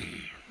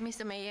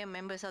 Mr. Mayor,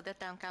 members of the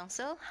Town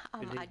Council,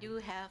 I do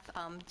have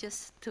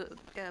just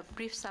a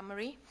brief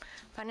summary.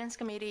 Finance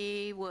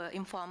Committee were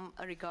informed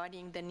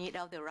regarding the need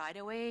of the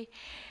right-of-way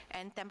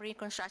and temporary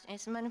construction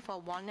easement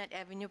for Walnut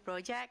Avenue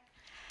project.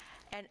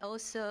 And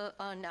also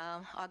on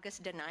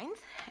August the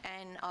 9th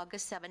and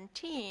August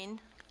 17th,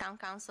 Town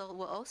Council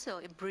will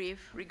also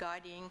brief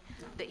regarding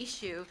the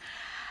issue.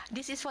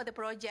 This is for the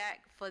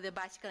project for the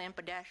bicycle and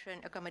pedestrian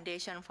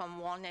accommodation from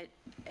Walnut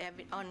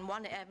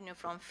Avenue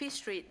from Fifth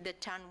Street, the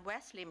town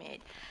west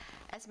limit.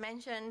 As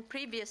mentioned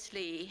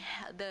previously,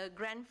 the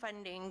grant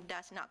funding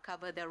does not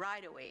cover the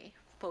right-of-way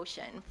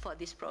portion for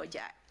this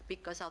project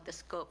because of the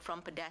scope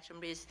from pedestrian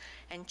bridge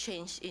and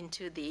change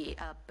into the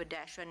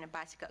pedestrian and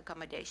bicycle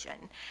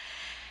accommodation.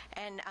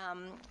 And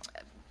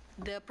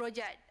the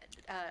project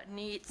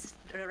needs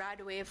the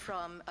right-of-way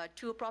from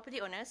two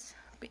property owners,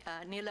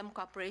 Neelam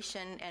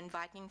Corporation and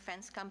Viking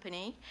Fence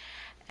Company,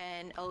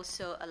 and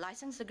also a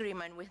license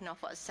agreement with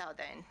Norfolk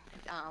Southern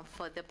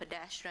for the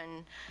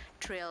pedestrian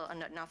trail on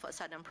the Norfolk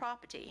Southern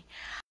property.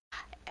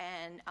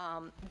 And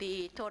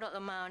the total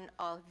amount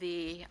of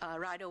the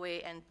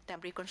right-of-way and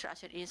temporary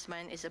construction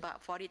easement is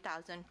about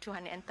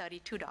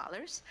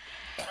 $40,232.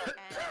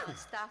 And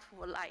staff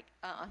would like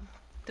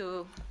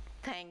to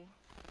thank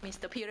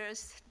Mr.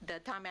 Peters, the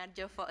town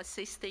manager, for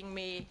assisting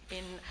me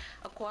in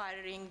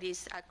acquiring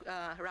this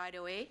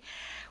right-of-way.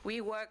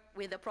 We work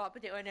with the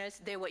property owners.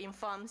 They were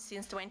informed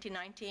since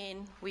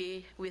 2019.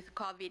 With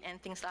COVID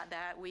and things like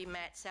that, we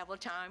met several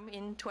times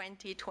in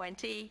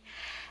 2020.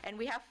 And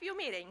we have few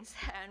meetings,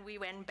 and we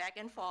went back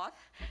and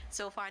forth.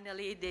 So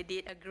finally, they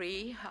did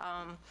agree.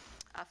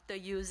 After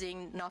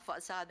using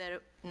Norfolk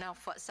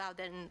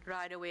Southern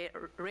right-of-way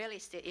real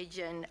estate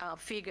agent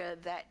figure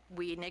that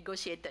we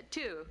negotiated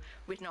too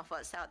with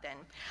Norfolk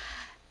Southern.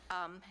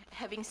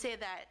 Having said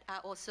that, I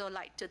also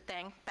like to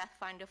thank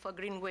Pathfinder for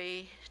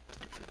Greenway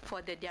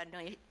for their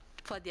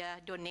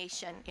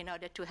donation in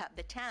order to help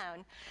the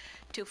town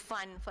to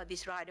fund for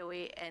this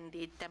right-of-way and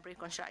the temporary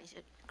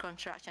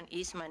construction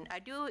easement. I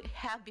do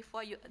have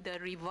before you the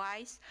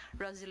revised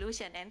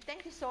resolution, and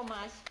thank you so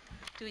much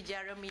to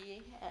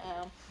Jeremy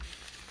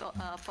for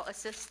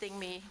assisting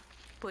me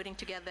putting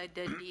together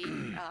the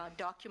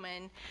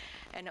document,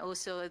 and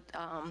also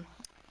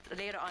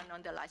later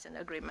on the license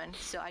agreement.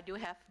 So I do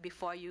have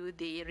before you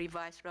the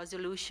revised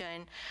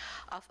resolution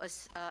of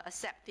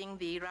accepting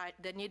the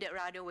needed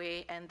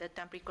right-of-way and the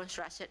temporary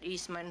construction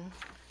easement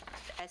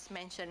as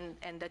mentioned,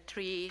 and the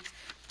two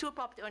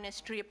property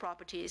owners, 3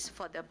 properties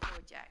for the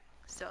project.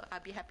 So I'll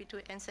be happy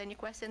to answer any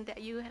questions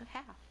that you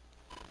have.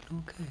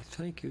 Okay,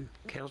 thank you.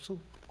 Council,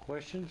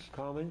 questions,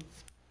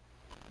 comments?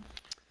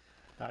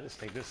 I just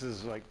think this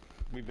is like,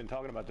 we've been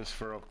talking about this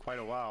for quite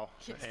a while,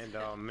 yes. And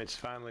it's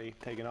finally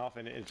taken off,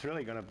 and it's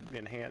really going to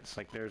enhance,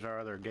 like there's our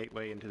other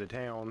gateway into the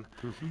town,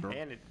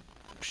 and it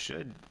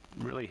should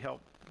really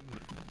help,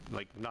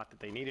 like not that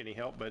they need any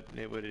help, but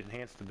it would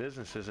enhance the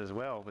businesses as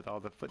well with all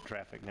the foot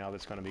traffic now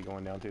that's going to be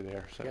going down through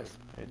there. So yes.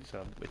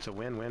 It's a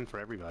win-win for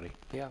everybody.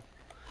 Yeah.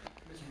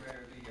 Mr.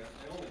 Mayor, the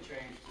only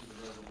change to the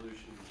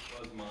resolution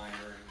was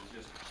minor. It was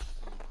just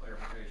some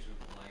clarification of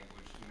the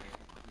language to make it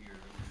clear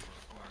that we were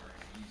requiring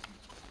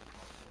easements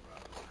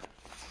rather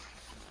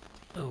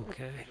than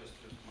Okay. just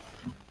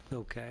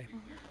Okay.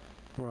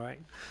 Right.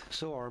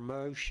 So our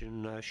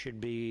motion should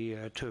be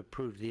to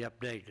approve the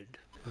updated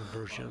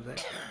version of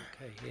that.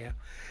 Okay,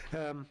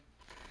 yeah.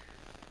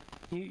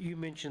 You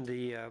mentioned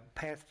the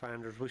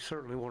Pathfinders. We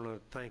certainly want to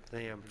thank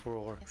them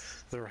for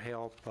their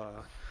help,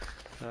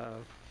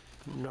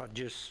 not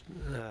just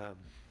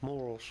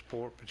moral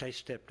support, but they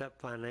stepped up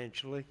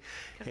financially,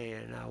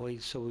 and we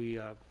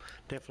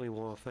definitely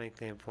want to thank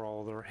them for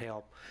all their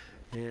help.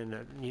 And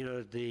you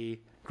know, the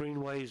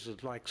Greenways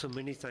is like so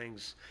many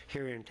things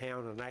here in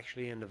town and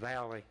actually in the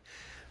valley.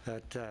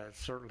 That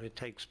certainly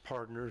takes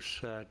partners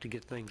to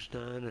get things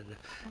done,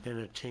 and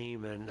a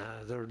team, and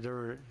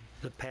the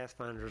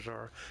Pathfinders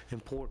are an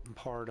important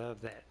part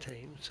of that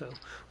team. So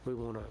we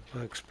want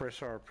to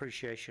express our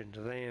appreciation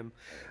to them.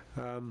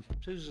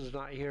 Susan's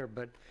not here,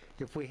 but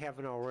if we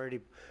haven't already,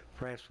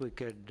 perhaps we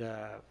could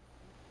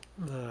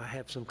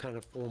have some kind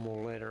of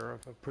formal letter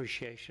of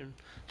appreciation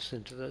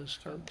sent to those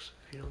folks,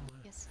 if you don't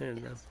mind. Yes.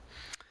 And,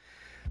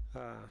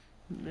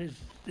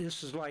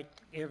 this is like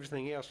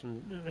everything else,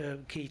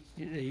 and Keith,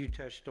 you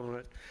touched on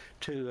it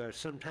too.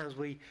 Sometimes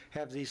we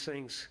have these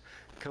things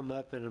come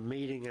up in a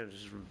meeting and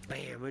it's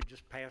bam, it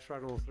just passed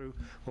right on through.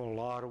 Well, a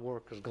lot of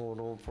work is going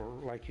on for,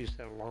 like you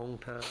said, a long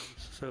time.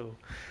 So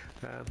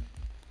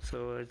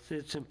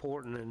it's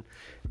important,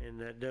 and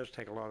that does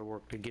take a lot of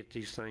work to get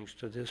these things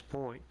to this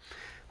point.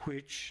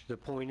 Which the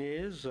point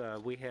is,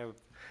 we have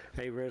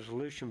a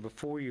resolution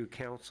before you,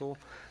 Council,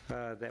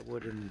 that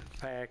would in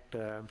fact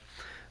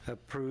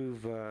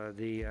approve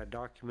the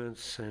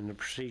documents and the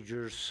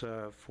procedures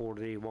for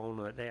the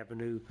Walnut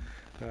Avenue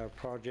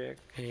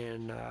project,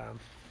 and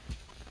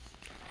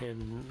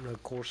and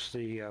of course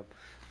the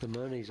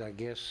monies, I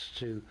guess,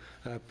 to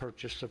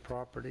purchase the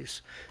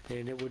properties.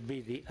 And it would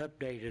be the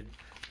updated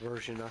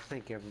version. I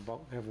think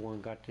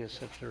everyone got this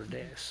at their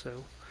desk.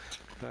 So,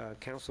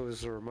 council,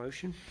 is there a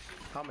motion?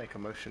 I'll make a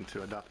motion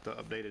to adopt the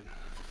updated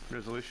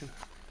resolution.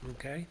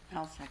 Okay.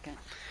 I'll second.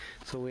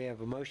 So we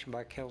have a motion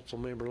by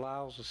Councilmember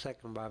Lyles, a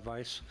second by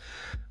Vice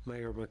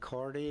Mayor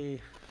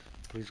McCarty.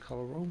 Please call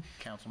a roll.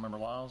 Councilmember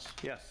Lyles?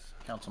 Yes.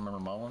 Councilmember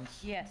Mullins?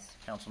 Yes.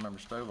 Councilmember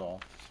Stovall?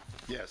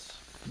 Yes.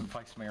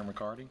 Vice Mayor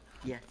McCarty?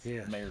 Yes.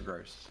 Yes. Mayor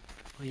Gross?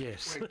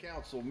 Yes. When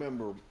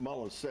Councilmember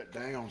Mullins sat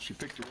down, she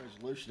picked the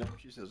resolution up.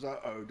 She says,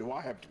 "Uh-oh, do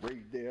I have to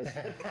read this?"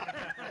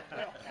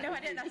 No, I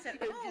didn't. I said,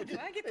 oh, do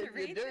I get to If you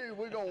read? do,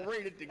 we're gonna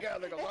read it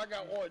together, because I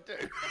got one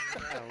too.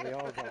 Yeah, we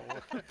all got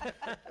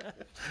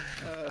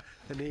one.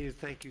 Anita,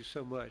 thank you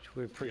so much.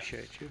 We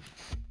appreciate you.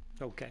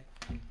 Okay.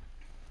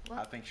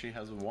 I think she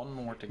has one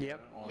more to go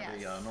Yep. on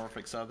Yes. the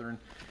Norfolk Southern.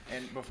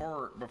 And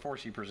before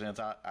she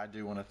presents, I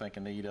do want to thank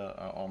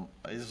Anita.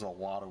 This is a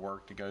lot of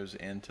work that goes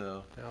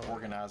into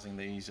organizing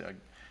these.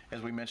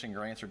 As we mentioned,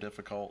 grants are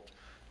difficult.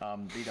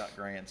 VDOT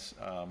grants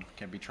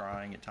can be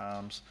trying at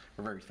times.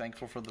 We're very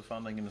thankful for the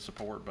funding and the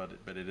support, but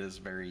it is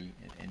very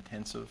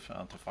intensive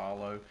to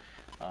follow.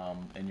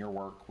 And your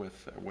work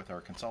with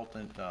our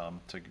consultant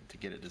to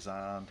get it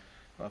designed.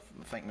 I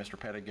thank Mr.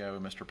 Pettigo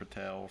and Mr.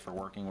 Patel for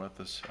working with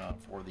us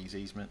for these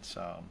easements.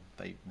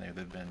 They've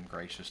been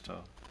gracious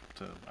to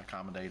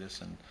accommodate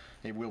us, and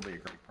it will be a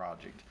great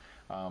project.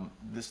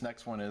 This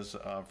next one is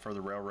for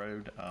the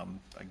railroad.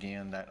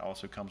 Again, that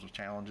also comes with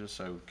challenges,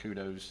 so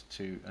kudos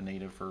to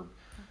Anita for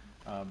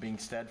being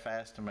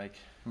steadfast to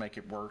make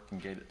it work and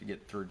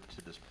get through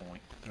to this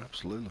point.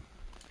 Absolutely.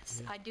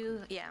 I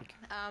do, yeah.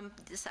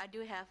 I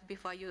do have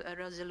before you a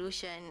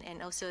resolution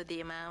and also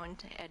the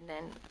amount, and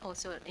then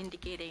also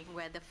indicating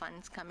where the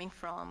funds coming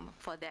from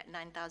for that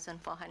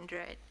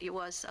 9,400. It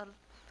was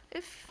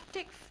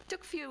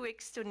took few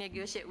weeks to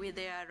negotiate with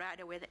their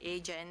right-of-way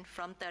agent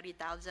from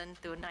 30,000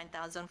 to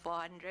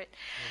 9,400,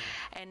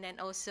 and then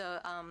also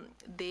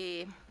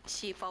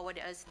she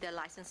forwarded us the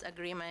license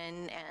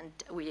agreement, and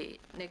we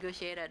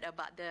negotiated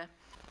about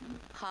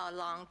how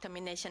long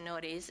termination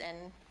notice.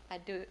 And I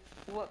do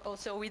work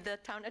also with the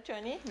town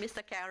attorney,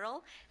 Mr.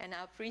 Carroll, and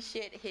I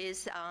appreciate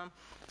his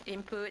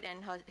input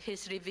and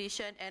his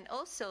revision, and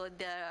also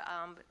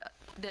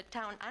the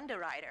town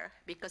underwriter,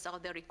 because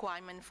of the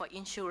requirement for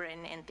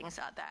insurance and things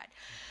like that.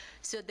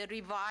 So the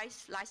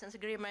revised license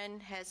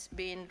agreement has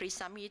been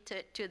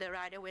resubmitted to the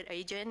right-of-way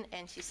agent,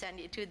 and she sent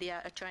it to the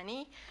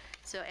attorney.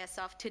 So as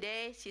of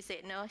today, she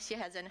said no, she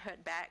hasn't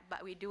heard back,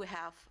 but we do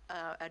have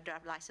a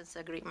draft license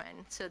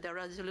agreement. So the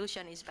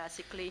resolution is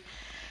basically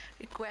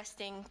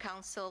requesting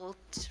council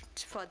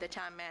for the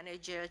town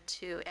manager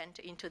to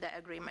enter into the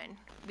agreement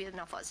with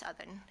Norfolk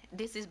Southern.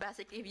 This is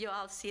basically, if you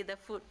all see the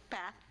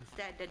footpath,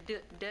 the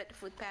dirt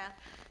footpath.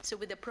 So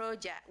with the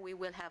project, we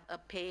will have a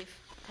paved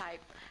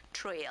type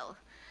trail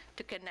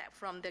to connect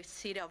from the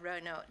city of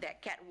Roanoke,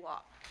 that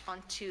catwalk,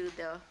 onto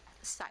the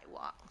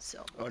sidewalk.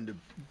 So Talking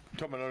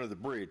about under the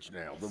bridge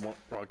now. The one.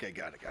 Okay,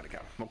 got it.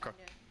 Okay.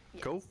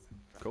 yes.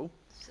 Cool.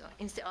 So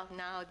instead of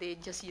now, they're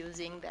just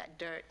using that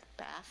dirt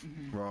path.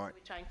 Right.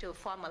 We're trying to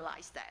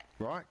formalize that.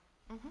 Right.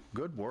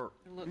 Good work.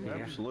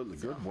 Absolutely,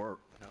 good work.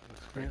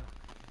 Yeah.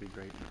 Be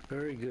great.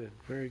 Very good.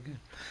 Very good.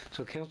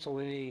 So, council,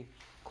 any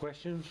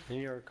questions?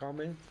 Any other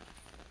comments?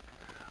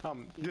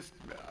 Just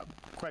a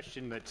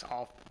question that's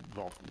off,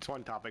 well, it's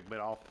one topic, but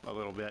off a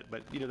little bit,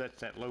 but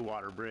that's that low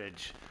water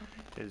bridge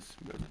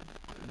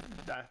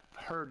I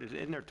heard,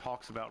 isn't there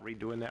talks about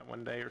redoing that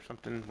one day or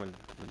something when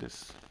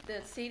this?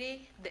 The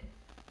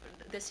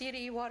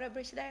city water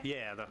bridge there?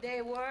 Yeah.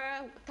 They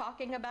were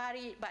talking about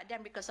it, but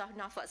then because of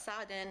Norfolk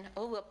Southern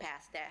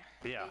overpass there.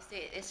 Yeah.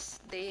 They say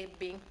they're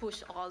being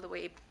pushed all the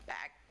way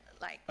back,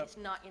 like it's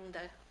not in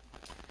the.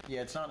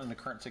 Yeah, it's not in the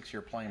current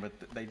 6-year plan, but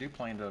they do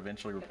plan to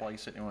eventually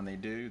replace it, and when they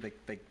do,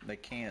 they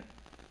can't,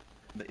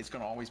 it's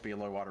going to always be a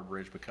low water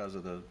bridge because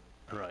of the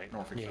Right.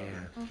 Norfolk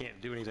Southern. Can't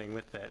do anything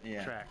with that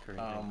track or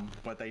anything.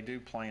 But they do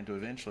plan to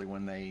eventually,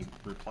 when they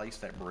replace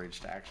that bridge,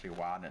 to actually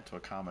widen it to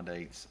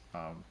accommodate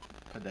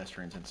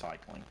pedestrians and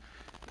cycling.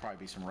 Probably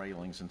be some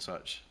railings and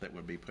such that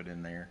would be put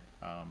in there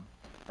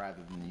rather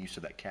than the use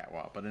of that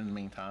catwalk. But in the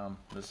meantime,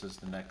 this is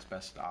the next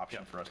best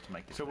option for us to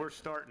make it. So we're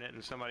starting it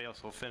and somebody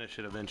else will finish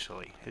it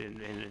eventually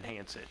and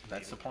enhance it.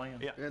 That's the plan.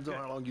 Yeah. Depends on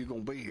how long you're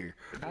gonna be here.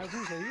 I was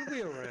going to say, you'll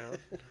be around.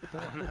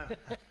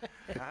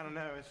 I don't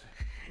know. It's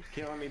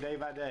killing me day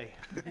by day.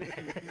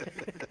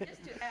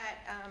 Just to add,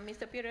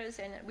 Mr. Peters,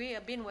 and we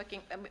have been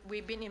working,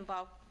 we've been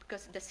involved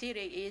because the city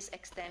is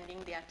extending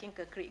their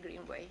Tinker Creek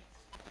Greenway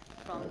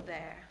from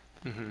there,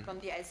 from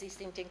the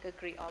existing Tinker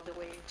Creek all the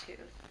way to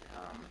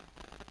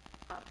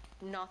up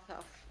north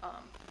of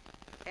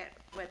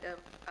where the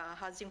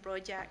housing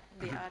project,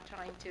 they are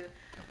trying to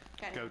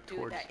kind Go of do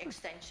towards- that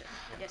extension.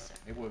 Yes, sir.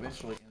 It will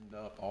eventually end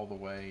up all the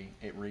way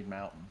at Reed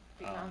Mountain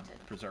Reed Mountain.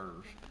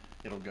 Preserve.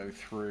 It'll go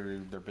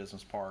through their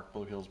business park,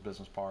 Blue Hills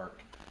Business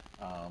Park,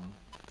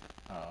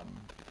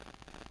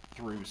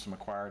 through some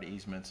acquired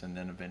easements and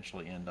then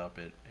eventually end up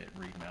at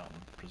Reed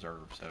Mountain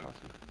Preserve. So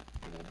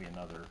it will be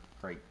another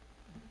great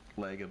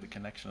leg of the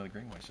connection of the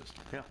Greenway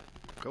system. Yeah.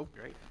 Cool.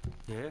 Great.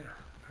 Yeah,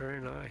 very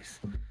nice.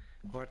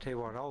 Well, I tell you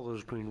what, all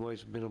those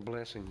greenways have been a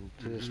blessing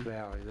to this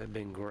valley. They've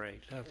been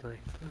great, I think.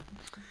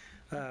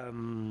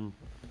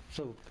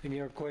 So,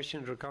 any other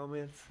questions or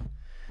comments?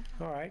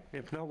 All right,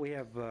 if not, we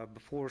have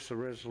before us a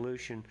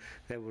resolution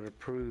that would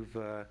approve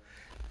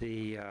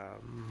the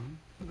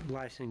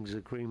licensing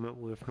agreement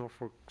with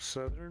Norfolk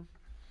Southern.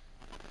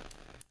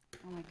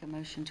 I'll make a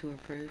motion to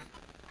approve.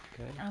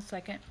 Okay. I'll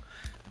second.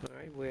 All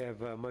right, we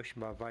have a motion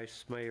by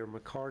Vice Mayor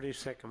McCarty,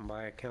 second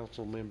by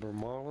Council Member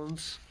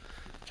Mullins.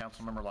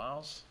 Councilmember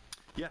Lyles,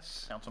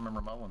 Yes.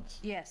 Councilmember Mullins,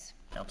 Yes.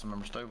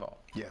 Councilmember Stovall,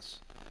 Yes.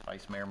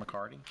 Vice Mayor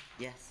McCarty,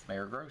 Yes.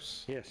 Mayor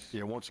Gross. Yes.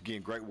 Yeah, once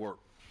again, great work.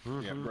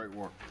 Yeah, great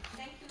work.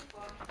 Thank you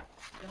for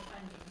the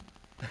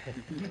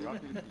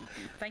funding.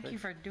 Thank you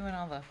for doing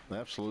all the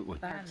Absolutely.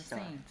 behind the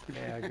scenes.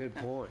 Yeah, good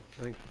point.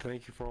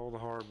 Thank you for all the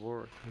hard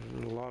work.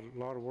 A lot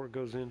of work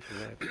goes into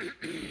that.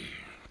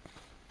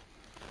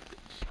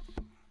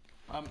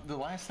 The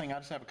last thing, I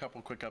just have a couple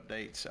of quick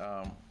updates.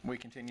 We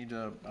continue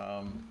to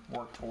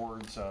work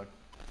towards the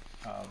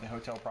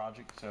hotel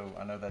project, so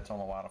I know that's on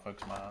a lot of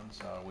folks' minds.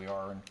 We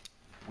are in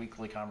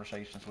weekly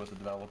conversations with the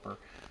developer.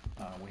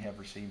 We have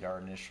received our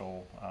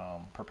initial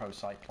proposed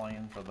site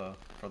plan for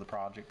the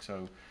project,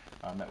 so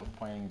I met with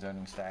planning and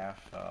zoning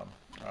staff,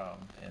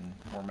 and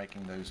we're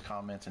making those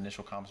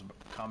initial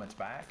comments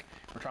back.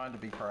 We're trying to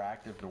be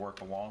proactive to work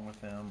along with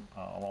them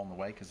along the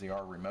way because they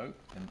are remote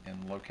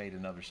and located in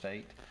another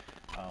state.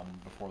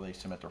 Before they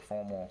submit their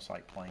formal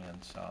site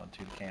plans to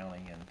the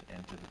county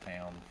and to the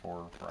town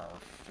for our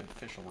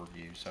official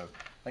review. So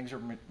things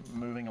are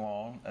moving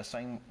along.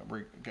 Same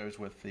goes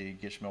with the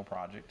Gish Mill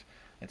project.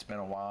 It's been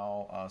a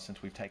while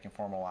since we've taken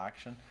formal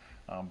action,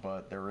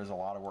 but there is a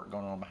lot of work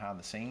going on behind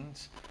the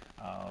scenes.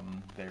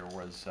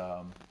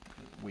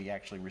 We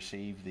actually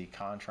received the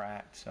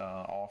contract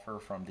offer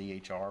from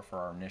DHR for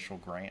our initial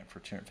grant for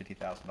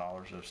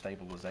 $250,000 of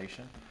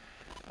stabilization.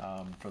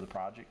 For the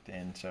project,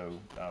 and so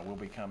we'll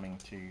be coming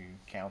to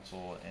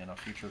council in a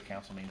future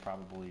council meeting,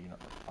 probably in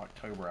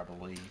October, I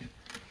believe,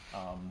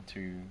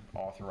 to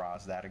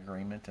authorize that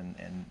agreement,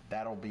 and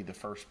that'll be the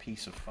first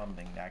piece of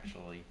funding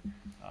actually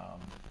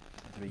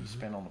to be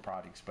spent on the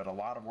projects. But a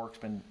lot of work's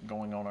been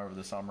going on over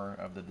the summer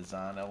of the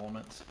design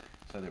elements,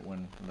 so that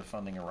when the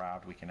funding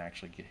arrived, we can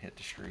actually hit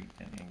the street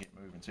and get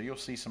moving. So you'll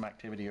see some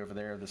activity over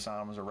there. The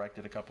sign was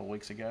erected a couple of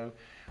weeks ago,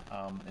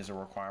 is a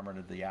requirement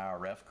of the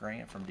IRF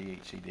grant from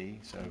DHCD.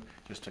 So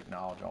just to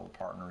acknowledge all the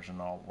partners and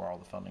where all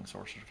the funding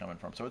sources are coming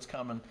from. So it's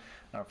coming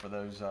for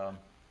those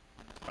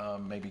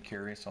maybe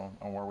curious on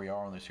where we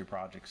are on those two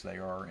projects. They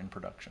are in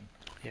production.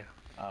 Yeah.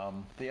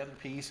 The other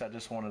piece I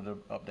just wanted to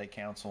update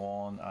council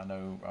on, I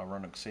know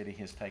Roanoke City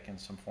has taken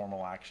some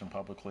formal action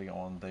publicly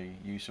on the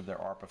use of their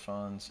ARPA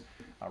funds.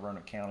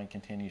 Roanoke County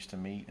continues to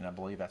meet, and I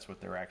believe that's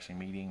what they're actually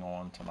meeting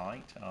on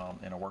tonight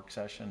in a work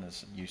session,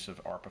 is use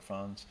of ARPA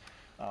funds.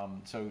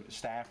 So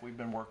staff, we've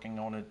been working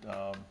on it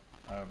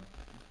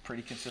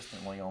pretty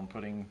consistently on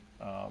putting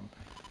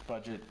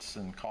budgets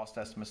and cost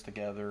estimates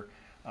together.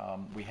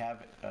 We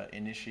have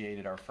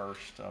initiated our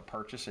first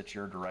purchase at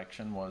your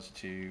direction, was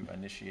to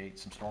initiate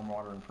some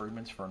stormwater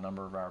improvements for a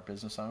number of our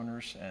business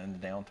owners in the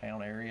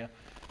downtown area.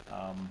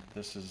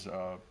 This is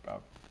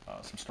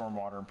some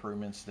stormwater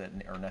improvements that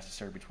are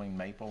necessary between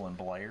Maple and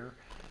Blair.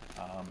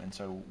 And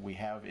so we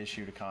have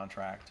issued a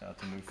contract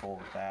to move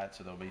forward with that,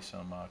 so there'll be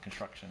some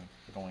construction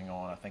going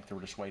on. I think they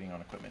were just waiting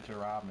on equipment to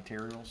arrive,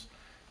 materials,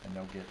 and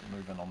they'll get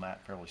moving on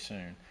that fairly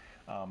soon.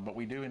 But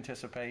we do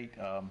anticipate,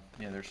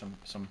 there's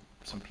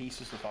some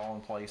pieces to fall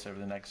in place over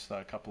the next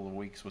couple of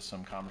weeks, with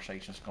some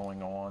conversations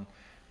going on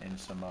and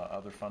some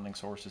other funding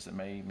sources that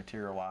may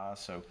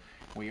materialize. So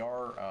we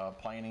are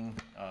planning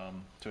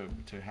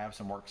to have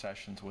some work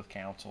sessions with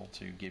council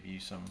to give you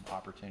some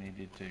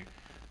opportunity to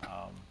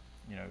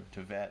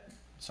to vet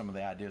some of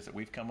the ideas that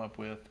we've come up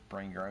with,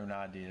 bring your own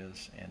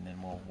ideas, and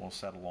then we'll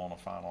settle on a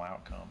final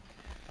outcome.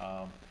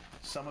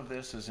 Some of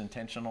this is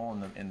intentional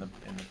in the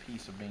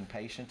piece of being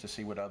patient to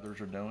see what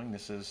others are doing.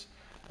 This is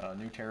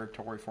new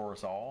territory for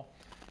us all,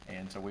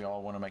 and so we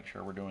all want to make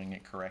sure we're doing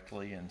it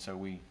correctly. And so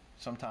we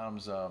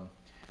sometimes,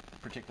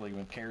 particularly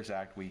with CARES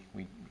Act, we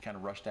kind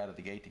of rushed out of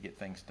the gate to get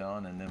things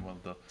done, and then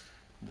with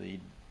the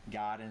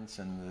guidance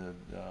and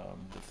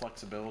the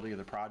flexibility of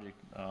the project,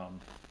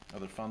 of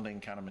the funding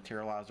kind of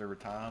materialized over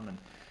time. And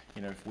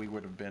if we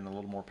would have been a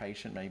little more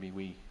patient, maybe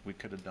we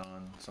could have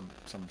done some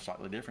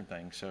slightly different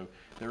things. So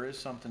there is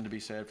something to be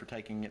said for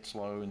taking it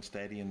slow and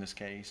steady in this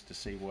case, to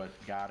see what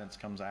guidance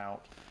comes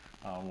out,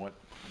 what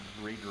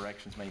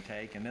redirections may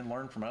take, and then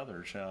learn from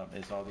others.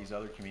 As all these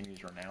other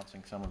communities are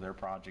announcing some of their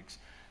projects,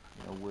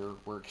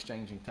 we're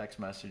exchanging text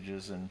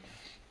messages and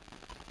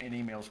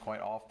emails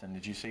quite often.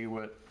 Did you see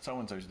what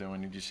so-and-so's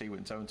doing? Did you see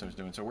what so-and-so's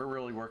doing? So we're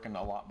really working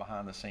a lot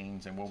behind the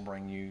scenes, and we'll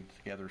bring you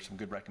together some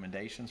good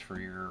recommendations for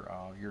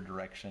your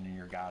direction and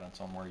your guidance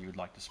on where you would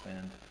like to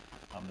spend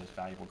those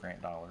valuable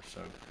grant dollars.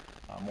 So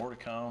More to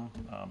come,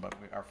 but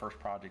our first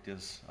project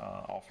is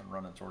off and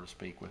running, so to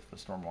speak, with the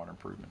stormwater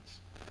improvements.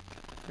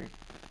 Great.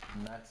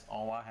 And that's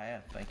all I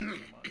have. Thank you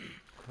so much.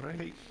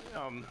 Hey,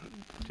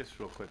 just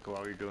real quick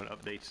while you're doing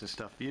updates and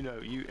stuff,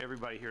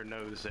 everybody here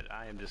knows that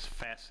I am just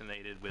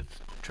fascinated with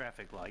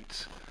traffic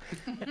lights.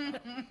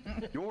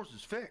 Yours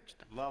is fixed.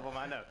 Love them,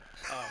 I know.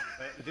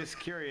 But just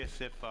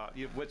curious if,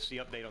 what's the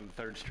update on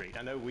the 3rd Street?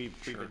 I know we've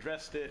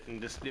addressed it,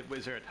 and just,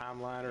 was there a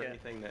timeline or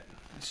anything that?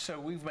 So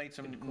we've made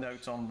some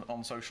notes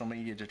on social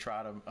media to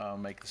try to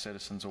make the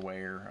citizens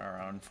aware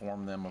or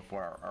inform them of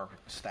our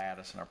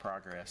status and our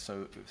progress.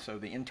 So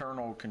the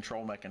internal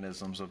control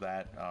mechanisms of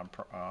that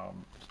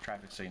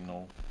traffic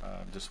signal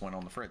just went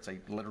on the fritz. They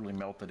literally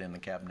melted in the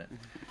cabinet.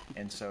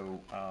 And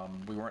so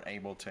we weren't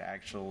able to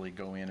actually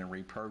go in and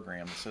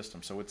reprogram the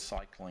system. So it's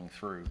cycling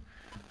through.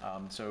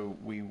 So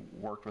we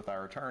worked with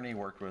our attorney,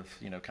 worked through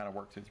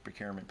the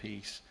procurement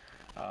piece,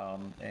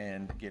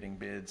 and getting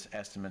bids,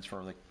 estimates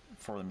for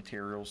the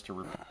materials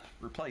to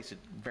replace it.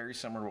 Very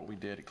similar to what we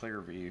did at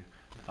Clearview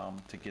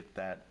to get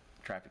that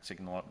traffic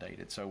signal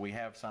updated. So we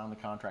have signed the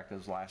contract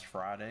as last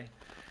Friday.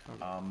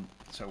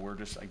 So we're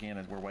just, again,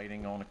 as we're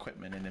waiting on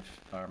equipment and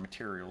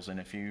materials, and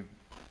if you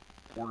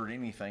ordered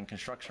anything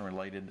construction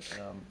related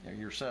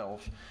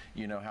yourself,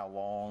 you know how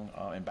long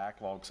and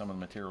backlogged some of the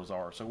materials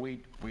are. So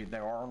they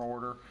are on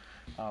order.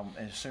 And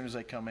as soon as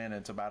they come in,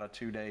 it's about a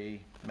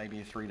 2-day,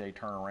 maybe a 3-day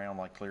turnaround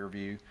like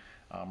Clearview.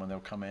 And they'll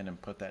come in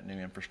and put that new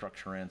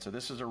infrastructure in. So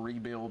this is a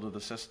rebuild of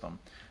the system.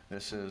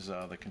 This is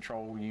the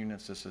control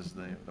units, this is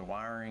the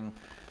wiring,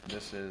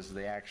 this is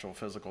the actual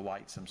physical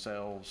lights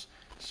themselves.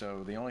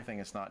 So the only thing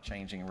that's not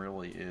changing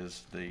really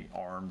is the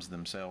arms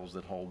themselves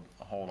that hold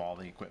all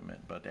the equipment,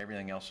 but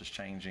everything else is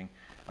changing.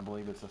 I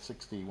believe it's a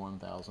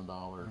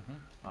 $61,000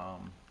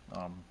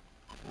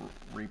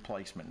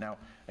 replacement. Now,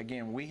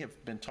 again, we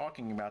have been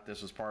talking about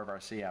this as part of our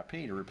CIP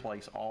to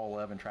replace all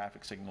 11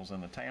 traffic signals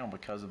in the town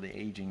because of the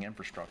aging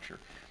infrastructure.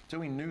 So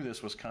we knew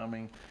this was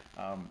coming.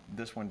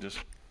 This one just,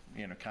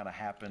 kind of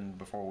happened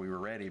before we were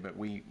ready, but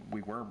we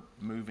were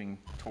moving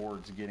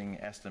towards getting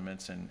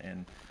estimates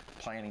and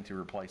planning to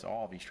replace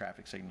all of these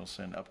traffic signals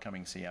in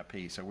upcoming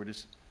CIP. So we're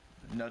just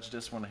nudged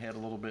this one ahead a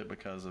little bit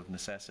because of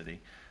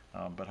necessity.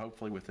 But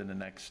hopefully within the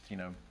next,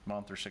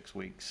 month or 6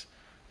 weeks,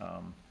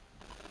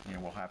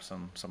 we'll have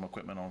some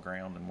equipment on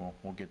ground and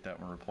we'll get that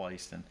one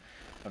replaced. And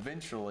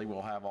eventually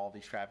we'll have all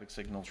these traffic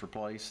signals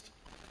replaced.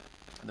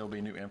 There'll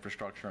be new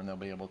infrastructure and they'll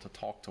be able to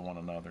talk to one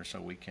another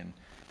so we can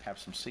have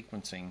some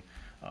sequencing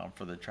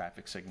for the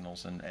traffic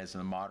signals. And as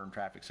the modern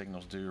traffic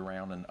signals do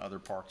around in other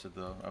parts of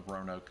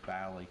Roanoke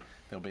Valley,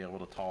 they'll be able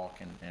to talk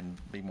and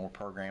be more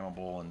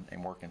programmable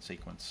and work in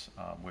sequence,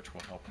 which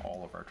will help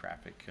all of our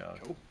traffic.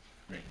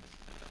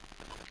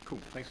 Cool.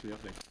 Thanks for the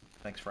update.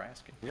 Thanks for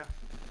asking. Yeah.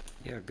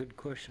 Yeah, good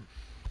question.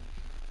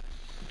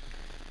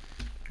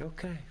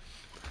 Okay.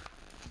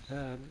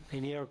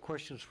 Any other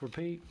questions for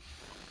Pete?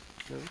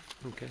 No?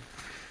 Okay.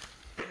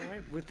 All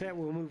right, with that,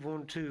 we'll move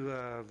on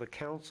to the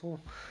council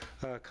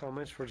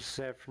comments for this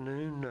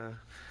afternoon.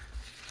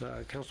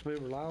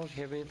 Councilmember Lyles,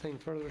 you have anything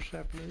further this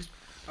afternoon?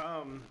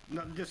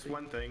 No, just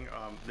one thing,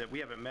 that we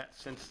haven't met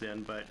since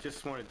then, but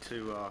just wanted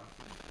to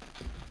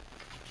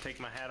take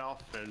my hat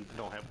off, and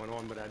don't have one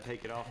on, but I'd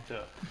take it off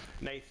to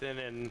Nathan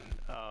and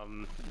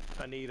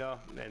Anita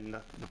and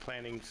the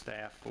planning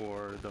staff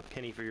for the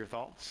Penny for Your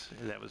Thoughts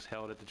that was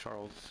held at the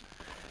Charles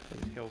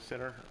Hill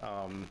Center.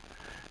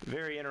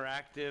 Very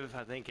interactive.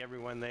 I think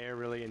everyone there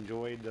really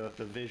enjoyed the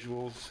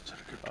visuals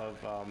of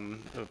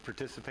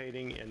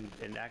participating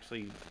and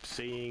actually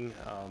seeing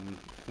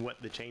what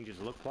the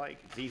changes look like.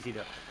 It's easy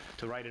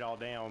to write it all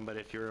down, but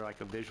if you're like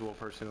a visual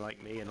person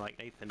like me and like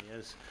Nathan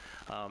is,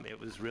 it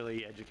was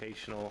really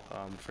educational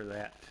for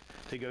that,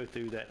 to go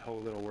through that whole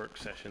little work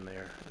session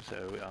there.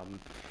 So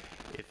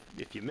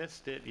if you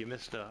missed it, you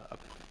missed a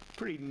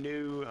pretty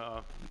new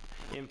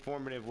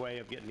informative way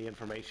of getting the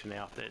information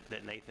out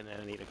that Nathan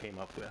and Anita came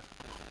up with.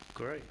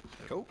 Great.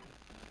 Cool.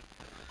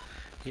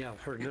 Yeah, I've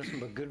heard nothing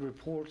but good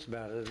reports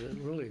about it.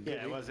 Really good.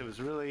 Yeah, it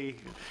was really,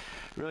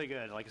 really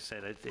good. Like I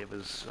said, it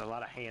was a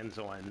lot of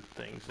hands-on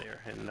things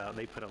there, and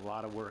they put a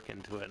lot of work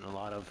into it and a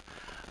lot of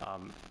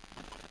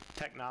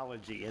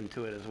technology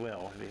into it as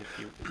well. If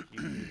you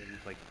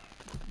like,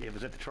 it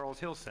was at the Charles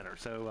Hill Center,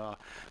 so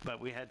but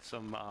we had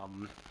some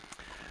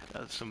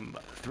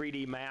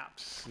 3D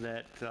maps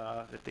that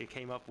they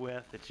came up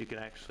with that you can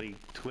actually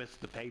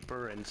twist the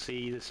paper and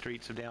see the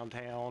streets of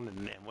downtown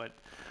and what,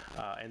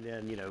 and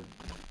then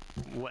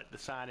what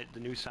the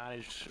new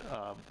signage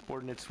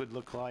ordinance would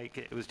look like.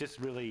 It was just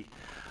really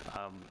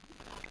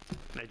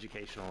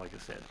educational, like I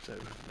said, so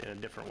in a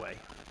different way.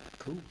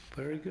 Cool.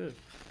 Very good.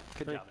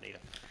 Good job, Anita.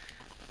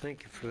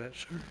 Thank you for that,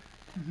 sir.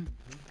 Mm-hmm.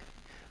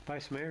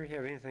 Vice Mayor, you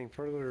have anything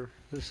further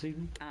this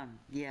evening?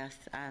 Yes,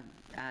 I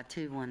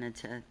too wanted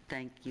to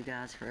thank you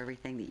guys for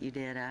everything that you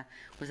did. I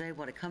was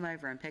able to come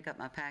over and pick up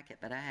my packet,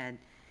 but I had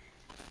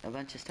a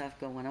bunch of stuff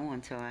going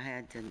on, so I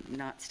had to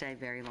not stay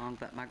very long.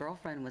 But my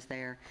girlfriend was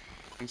there,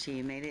 and she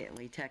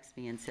immediately texted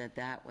me and said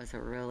that was a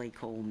really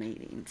cool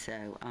meeting.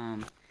 So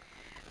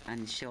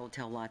and she'll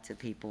tell lots of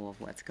people of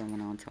what's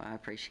going on, so I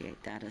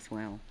appreciate that as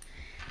well.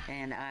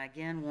 And I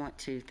again want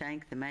to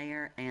thank the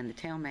mayor and the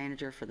town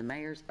manager for the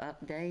mayor's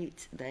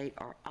updates. They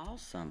are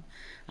awesome.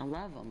 I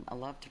love them. I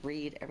love to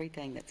read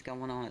everything that's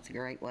going on. It's a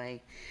great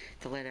way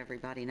to let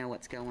everybody know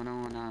what's going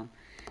on.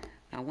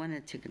 I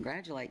wanted to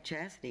congratulate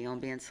Chastity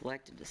on being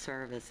selected to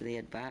serve as the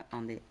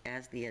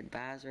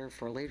advisor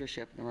for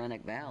leadership in the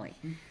Roanoke Valley.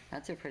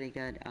 That's a pretty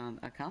good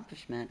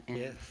accomplishment. And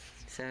Yes.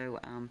 so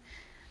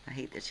I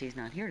hate that she's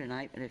not here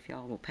tonight, but if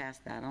y'all will pass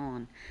that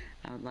on,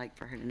 I would like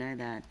for her to know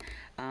that.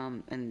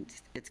 And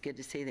it's good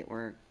to see that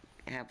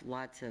have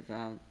lots of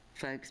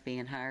folks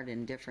being hired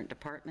in different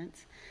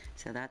departments.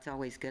 So that's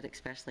always good,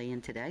 especially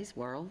in today's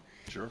world.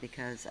 Sure.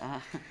 Because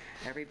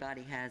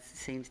everybody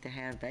seems to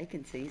have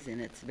vacancies, and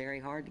it's very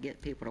hard to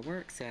get people to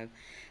work. So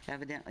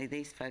evidently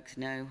these folks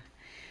know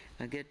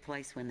a good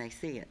place when they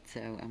see it.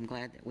 So I'm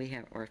glad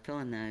that are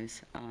filling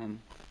those.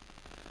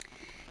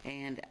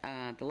 And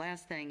the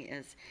last thing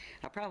is,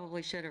 I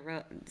probably should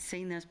have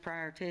seen this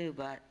prior to,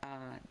 but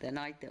the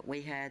night that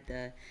we had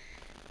the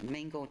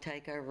mingle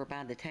takeover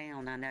by the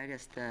town, I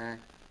noticed the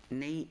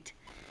neat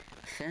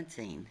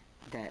fencing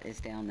that is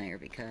down there,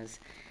 because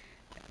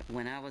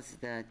when I was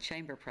the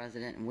chamber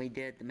president and we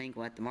did the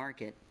mingle at the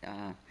market,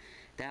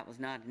 that was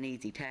not an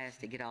easy task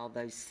to get all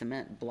those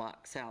cement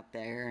blocks out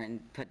there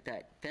and put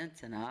that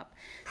fencing up.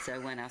 So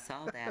when I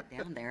saw that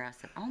down there, I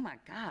said, oh my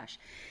gosh.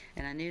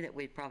 And I knew that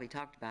we'd probably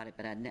talked about it,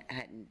 but I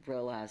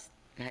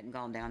hadn't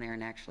gone down there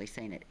and actually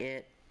seen it.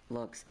 It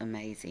looks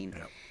amazing.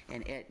 Yep.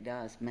 And it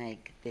does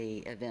make the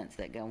events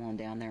that go on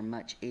down there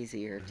much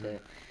easier to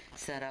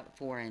set up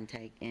for and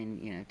take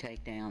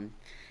down.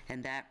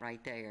 And that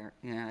right there,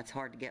 it's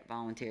hard to get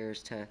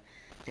volunteers to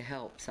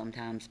help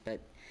sometimes, but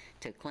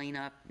to clean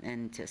up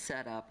and to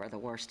set up are the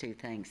worst two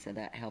things, so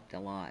that helped a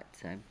lot.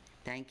 So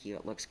thank you,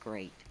 it looks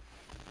great.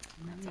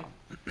 And that's all.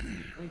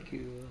 Thank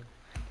you.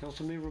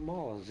 Councilmember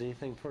Mullins,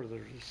 anything further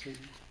to say?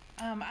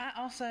 I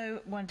also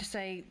wanted to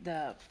say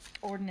the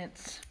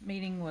ordinance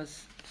meeting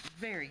was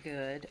very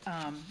good.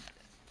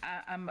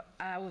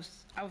 I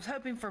was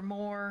hoping for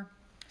more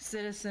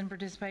citizen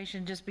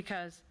participation, just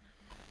because,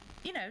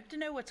 to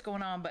know what's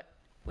going on. But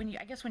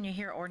I guess when you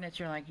hear ordinance,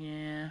 you're like,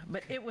 yeah.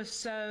 But it was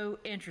so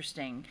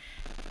interesting.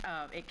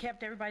 It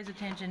kept everybody's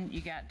attention.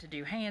 You got to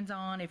do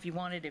hands-on if you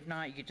wanted. If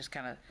not, you could just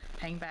kind of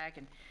hang back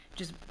and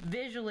just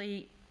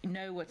visually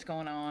know what's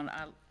going on.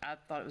 I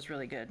thought it was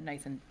really good.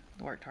 Nathan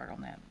worked hard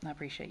on that. I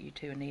appreciate you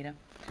too, Anita.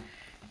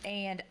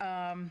 And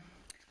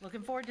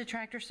looking forward to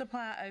Tractor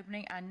Supply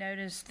opening. I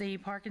noticed the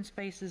parking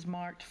spaces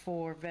marked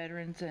for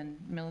veterans and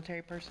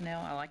military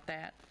personnel. I like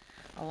that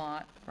a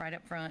lot, right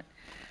up front.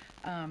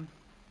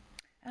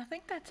 I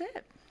think that's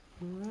it.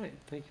 All right,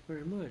 thank you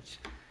very much.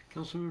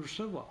 Councilmember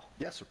Stovall.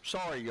 Yes, sir.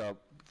 Sorry,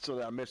 so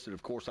that I missed it.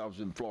 Of course, I was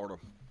in Florida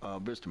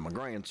visiting my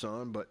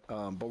grandson, but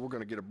we're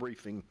going to get a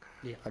briefing,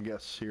 I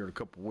guess, here in a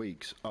couple of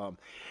weeks.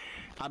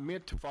 I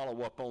meant to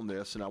follow up on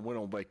this, and I went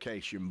on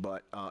vacation,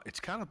 but it's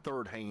kind of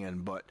third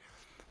hand. But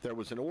there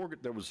was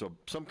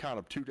some kind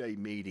of 2-day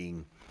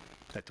meeting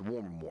at the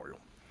War Memorial,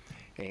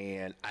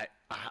 and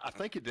I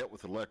think it dealt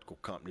with electrical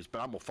companies, but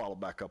I'm going to follow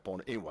back up on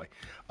it anyway.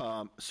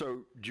 So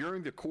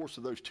during the course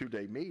of those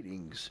 2-day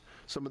meetings,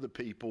 some of the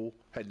people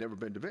had never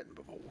been to Vinton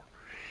before.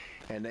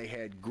 And they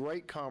had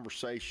great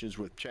conversations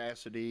with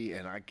Chastity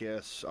and I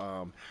guess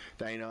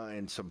Dana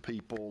and some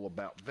people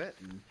about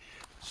Vinton.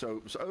 So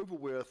it was over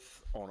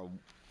with on a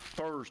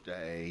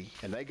Thursday,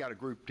 and they got a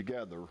group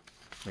together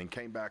and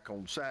came back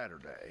on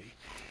Saturday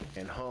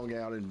and hung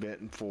out in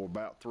Vinton for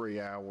about 3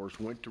 hours,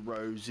 went to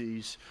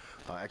Rosie's.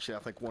 Actually, I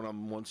think one of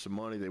them won some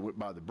money. They went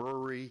by the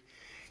brewery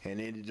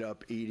and ended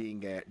up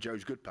eating at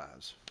Joe's Good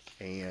Pies.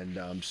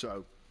 And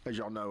so, as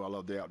y'all know, I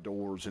love the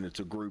outdoors, and it's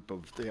a group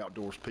of the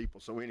outdoors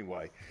people. So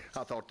anyway,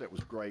 I thought that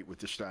was great with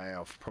the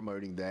staff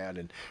promoting that,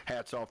 and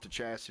hats off to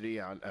Chastity.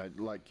 I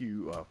like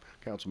you,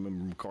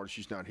 Councilmember McCarty,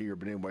 she's not here,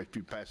 but anyway, if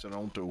you pass it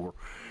on to her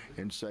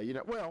and say,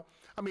 well,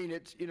 I mean,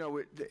 it's,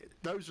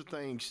 those are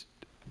things,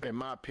 in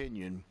my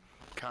opinion,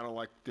 kind of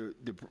like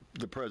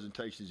the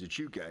presentations that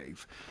you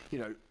gave.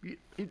 Do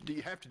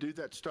you have to do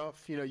that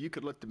stuff? You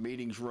could let the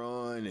meetings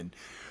run and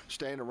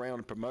stand around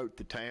and promote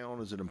the town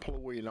as an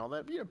employee and all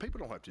that. People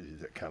don't have to do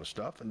that kind of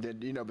stuff. And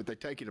then, but they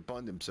take it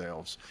upon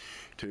themselves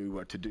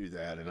to do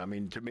that. And I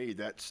mean, to me,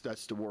 that's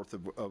the worth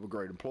of a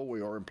great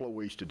employee, or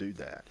employees to do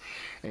that.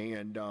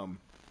 And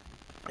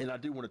I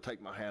do want to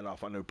take my hat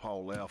off. I know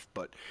Paul left,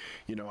 but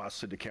I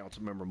said to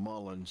Councilmember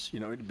Mullins,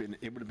 it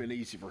would have been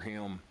easy for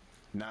him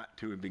not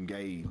to have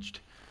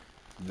engaged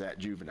that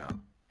juvenile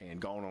and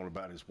gone on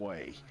about his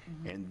way,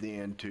 and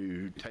then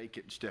to take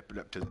it and step it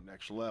up to the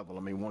next level.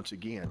 I mean, once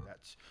again,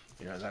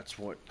 that's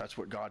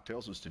what God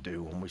tells us to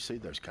do when we see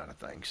those kind of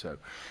things. So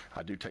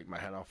I do take my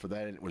hat off for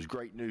that. And it was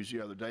great news the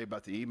other day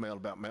about the email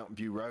about Mountain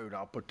View Road.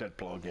 I'll put that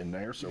plug in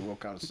there, so we'll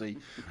kind of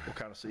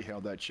see how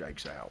that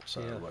shakes out.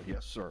 So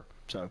yes, sir.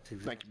 So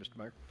thank you, Mr.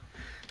 Mayor.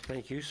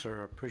 Thank you,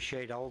 sir. I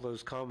appreciate all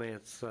those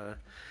comments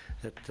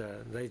that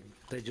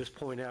they just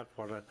point out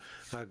what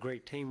a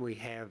great team we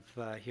have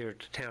here at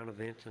the town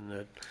event, and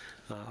that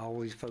all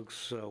these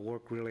folks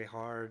work really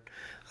hard.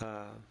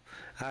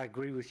 I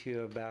agree with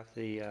you about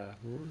the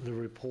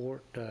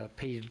report.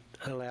 Pete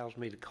allows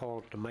me to call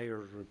it the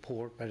mayor's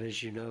report, but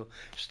as you know,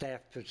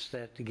 staff puts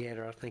that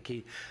together. I think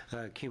he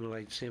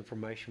accumulates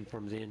information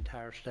from the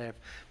entire staff.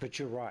 But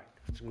you're right.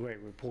 It's a great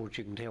report.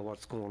 You can tell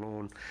what's going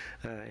on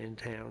in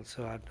town,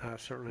 so I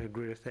certainly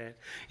agree with that.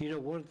 You know,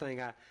 one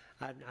thing I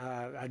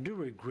do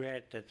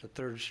regret that the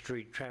 3rd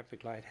Street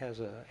traffic light has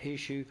an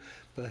issue,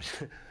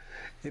 but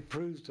it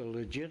proves the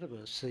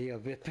legitimacy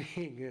of it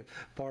being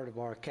a part of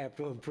our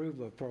capital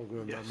improvement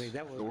program. Yes, I mean,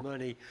 that was sure.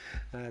 money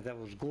that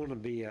was going to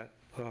be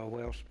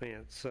well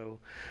spent. So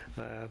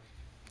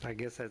I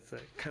guess that's a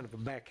kind of a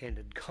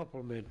backhanded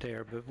compliment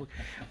there, but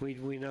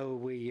we know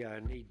we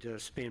need to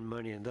spend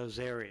money in those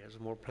areas,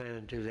 and we're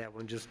planning to. That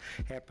one just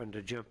happened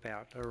to jump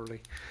out early.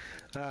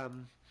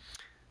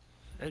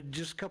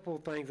 Just a couple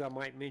of things I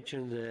might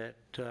mention that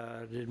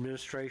the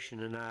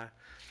administration and I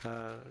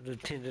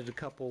attended a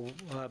couple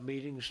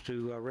meetings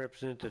to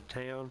represent the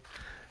town,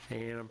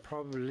 and I'm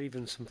probably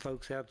leaving some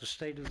folks out. The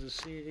State of the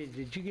City,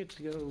 did you get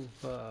to go?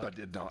 I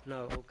did not.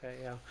 No,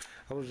 okay,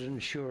 I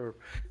wasn't sure.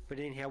 But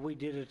anyhow, we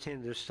did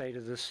attend the State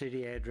of the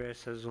City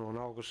addresses on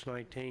August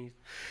 19th,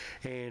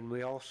 and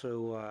we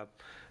also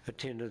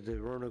attended the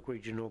Roanoke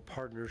Regional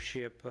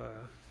Partnership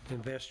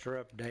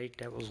Investor Update.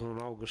 That was on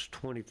August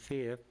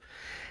 25th.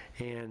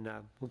 And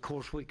of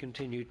course, we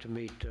continue to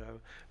meet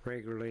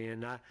regularly,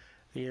 and I'm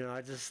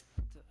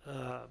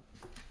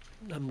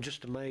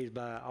just amazed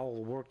by all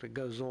the work that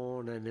goes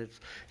on, and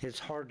it's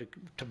hard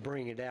to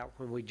bring it out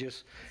when we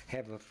just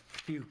have a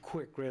few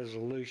quick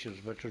resolutions,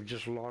 but there's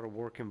just a lot of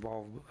work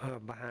involved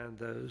behind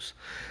those.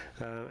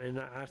 And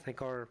I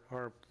think our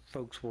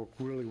folks work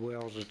really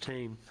well as a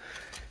team.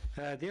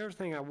 The other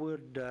thing I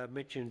would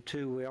mention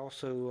too, we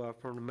also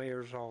from the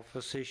mayor's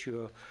office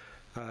issued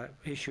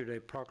a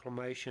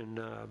proclamation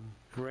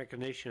in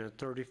recognition of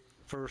the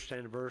 31st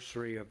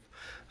anniversary of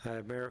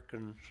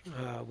Americans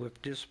with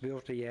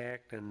Disability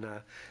Act and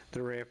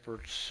their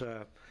efforts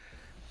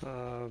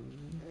to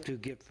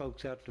get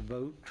folks out to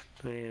vote.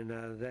 And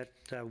that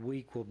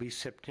week will be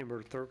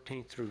September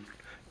 13th through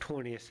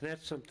 20th. And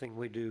that's something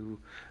we do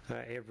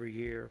every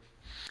year.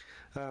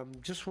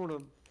 Just want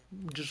to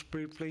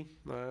briefly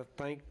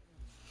thank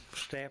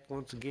staff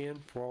once again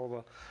for all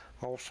the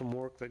awesome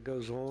work that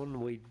goes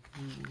on. We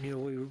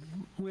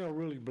are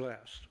really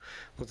blessed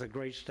with a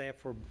great staff.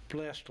 We're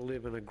blessed to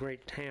live in a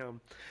great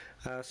town.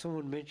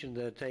 Someone mentioned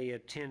that they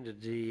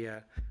attended the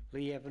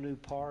Lee Avenue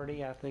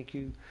party. I think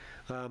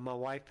my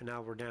wife and I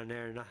were down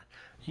there, and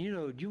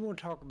do you want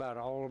to talk about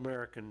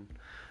all-American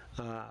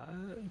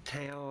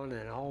town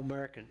and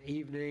all-American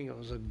evening? It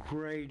was a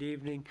great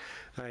evening.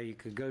 You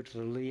could go to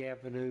the Lee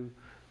Avenue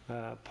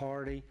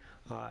party.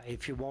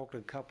 If you walked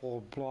a couple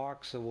of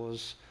blocks, it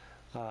was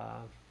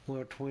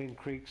Twin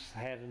Creeks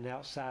had an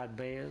outside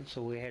band,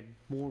 so we had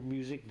more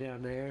music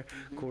down there.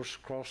 Of course,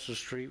 across the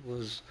street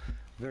was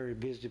a very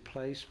busy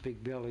place,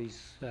 Big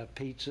Billy's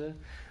Pizza.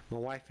 My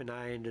wife and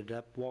I ended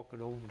up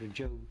walking over to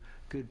Joe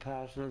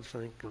Goodpie's, and I'm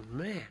thinking,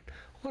 man,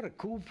 what a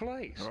cool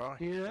place.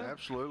 Right,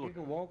 absolutely. You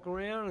can walk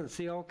around and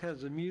see all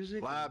kinds of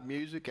music. Live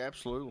music,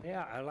 absolutely.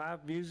 Yeah,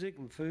 live music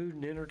and food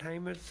and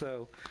entertainment.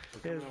 So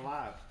We're coming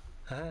alive.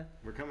 Huh?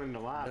 We're coming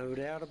alive. No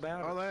doubt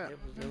about All it.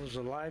 that. It was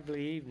a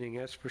lively evening,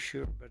 that's for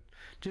sure. But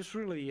just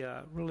really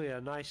a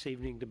nice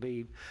evening to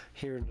be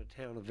here in the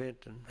town of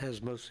Vinton,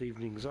 as most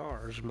evenings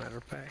are, as a matter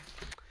of fact.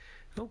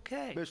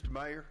 Okay. Mr.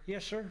 Mayor?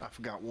 Yes, sir. I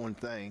forgot one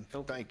thing.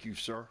 Okay. Thank you,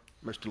 sir.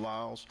 Mr.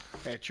 Lyles,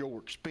 at your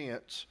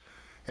expense,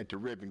 at the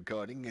ribbon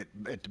cutting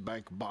at the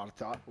Bank of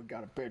Botetourt, we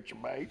got a picture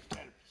made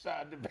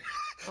standing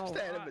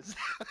beside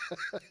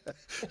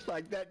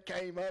like that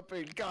came up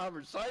in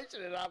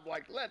conversation, and I'm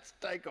like, let's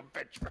take a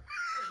picture.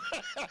 We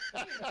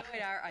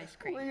enjoyed our ice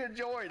cream. We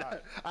enjoyed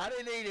it. I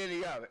didn't eat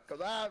any of it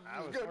because I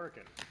was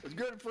working. As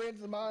good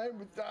friends of mine,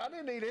 but I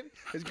didn't eat it.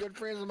 As good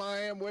friends of mine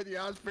I am with you,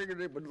 I just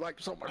figured it would like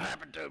something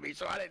happened to me,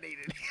 so I didn't eat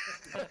it.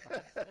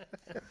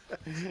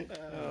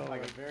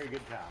 Like a very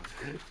good time.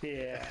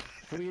 Yeah.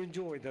 We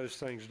enjoy those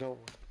things, don't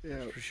we?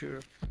 Yeah. For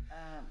sure.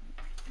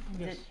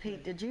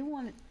 Pete, did you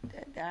want,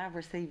 I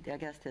received, I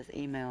guess, this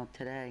email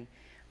today,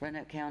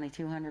 Roanoke County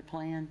 200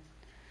 plan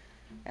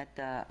at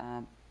the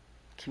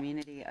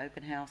community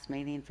open house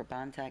meeting for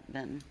Bonsack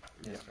Benton.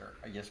 Yes, sir.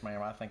 Yes,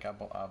 ma'am. I think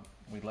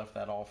we left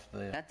that off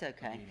the. That's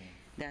okay. meeting.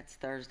 That's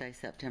Thursday,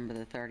 September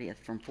the 30th,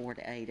 from 4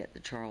 to 8 at the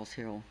Charles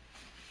Hill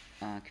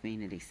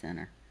Community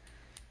Center.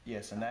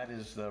 Yes, and that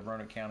is the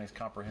Roanoke County's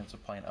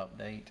comprehensive plan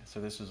update.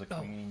 So this is a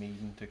community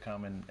meeting to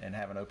come and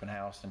have an open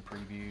house and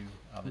preview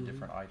the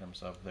different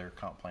items of their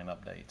comp plan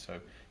update. So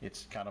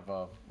it's kind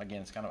of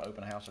it's kind of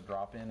open house, a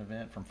drop-in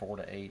event from 4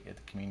 to 8 at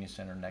the community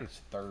center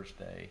next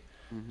Thursday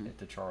at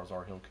the Charles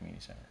R. Hill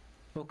Community Center.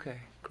 Okay.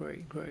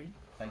 Great.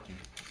 Thank you.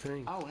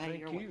 Thanks. Oh,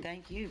 hey, Thank you.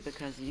 thank you,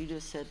 because you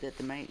just said that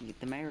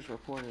the mayor's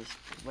report is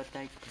what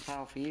they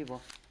compile for you.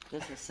 Well,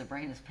 This is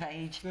Sabrina's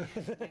page. Makes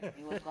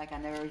me look like I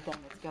know everything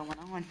that's going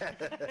on.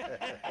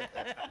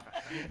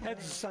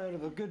 That's a sign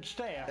of a good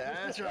staff.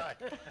 That's right.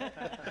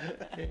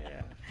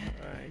 Yeah,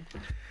 all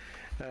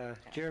right.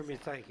 Jeremy,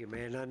 thank you,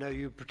 man. I know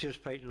you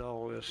participate in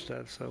all this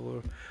stuff,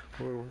 so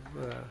we're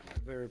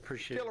very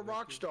appreciative. Still a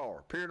rock star.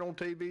 Appeared on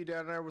TV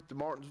down there with the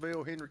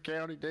Martinsville, Henry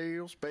County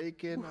deal,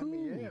 speaking. I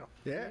mean,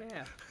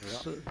 yeah.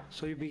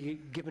 So you'll be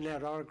giving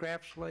out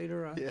autographs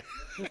later? Yeah.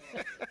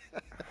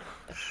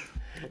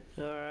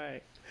 All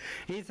right.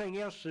 Anything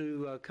else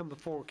to come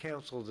before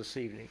council this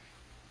evening?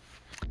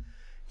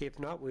 If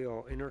not,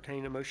 we'll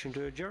entertain a motion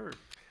to adjourn.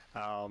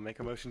 I'll make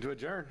a motion to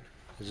adjourn.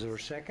 Is there a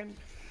second?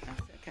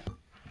 Second.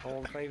 All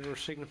in favor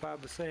signify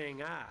by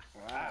saying aye.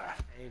 Wow.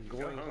 And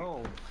going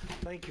home.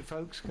 Thank you,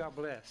 folks. God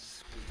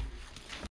bless.